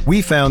used,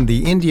 we found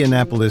the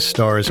Indianapolis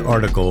Star's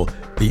article,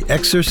 The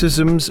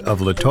Exorcisms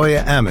of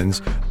LaToya Ammons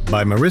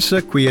by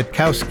Marissa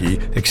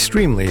Kwiatkowski,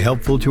 extremely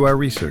helpful to our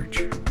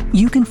research.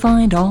 You can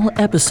find all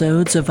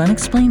episodes of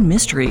Unexplained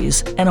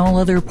Mysteries and all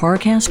other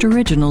Parcast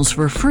originals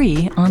for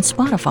free on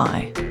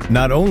Spotify.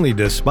 Not only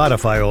does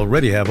Spotify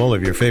already have all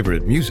of your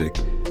favorite music,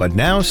 but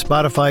now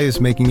Spotify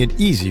is making it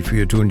easy for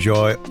you to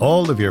enjoy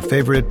all of your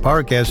favorite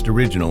Parcast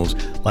originals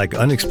like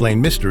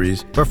Unexplained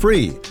Mysteries for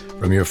free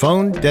from your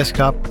phone,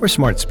 desktop, or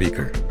smart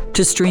speaker.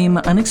 To stream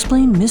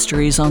Unexplained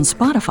Mysteries on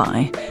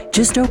Spotify,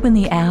 just open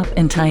the app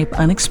and type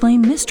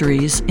Unexplained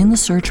Mysteries in the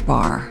search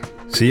bar.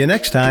 See you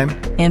next time.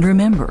 And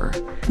remember,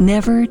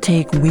 never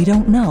take "we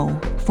don't know"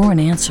 for an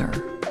answer.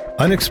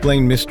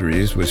 Unexplained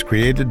Mysteries was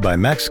created by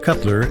Max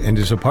Cutler and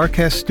is a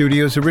Parcast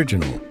Studios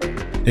original.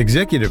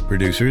 Executive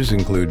producers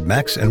include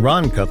Max and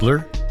Ron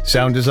Cutler,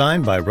 sound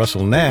design by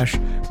Russell Nash,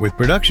 with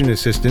production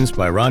assistance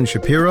by Ron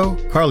Shapiro,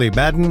 Carly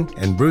Madden,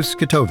 and Bruce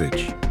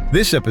Katovich.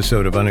 This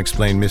episode of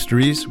Unexplained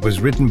Mysteries was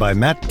written by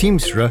Matt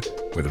Teamstra,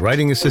 with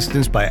writing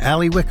assistance by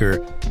Allie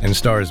Wicker, and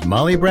stars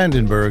Molly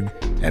Brandenburg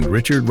and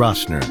Richard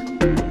Rossner.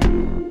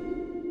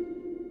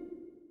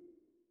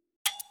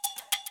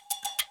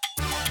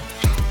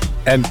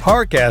 And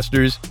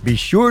Parcasters, be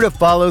sure to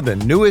follow the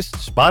newest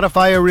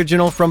Spotify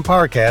original from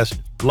Parcast,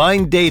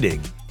 Blind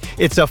Dating.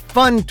 It's a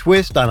fun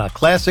twist on a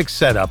classic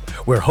setup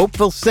where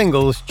hopeful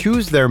singles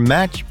choose their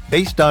match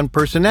based on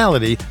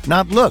personality,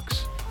 not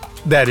looks.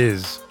 That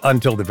is,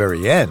 until the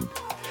very end.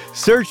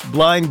 Search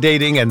Blind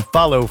Dating and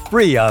follow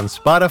free on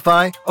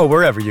Spotify or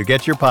wherever you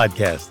get your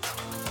podcasts.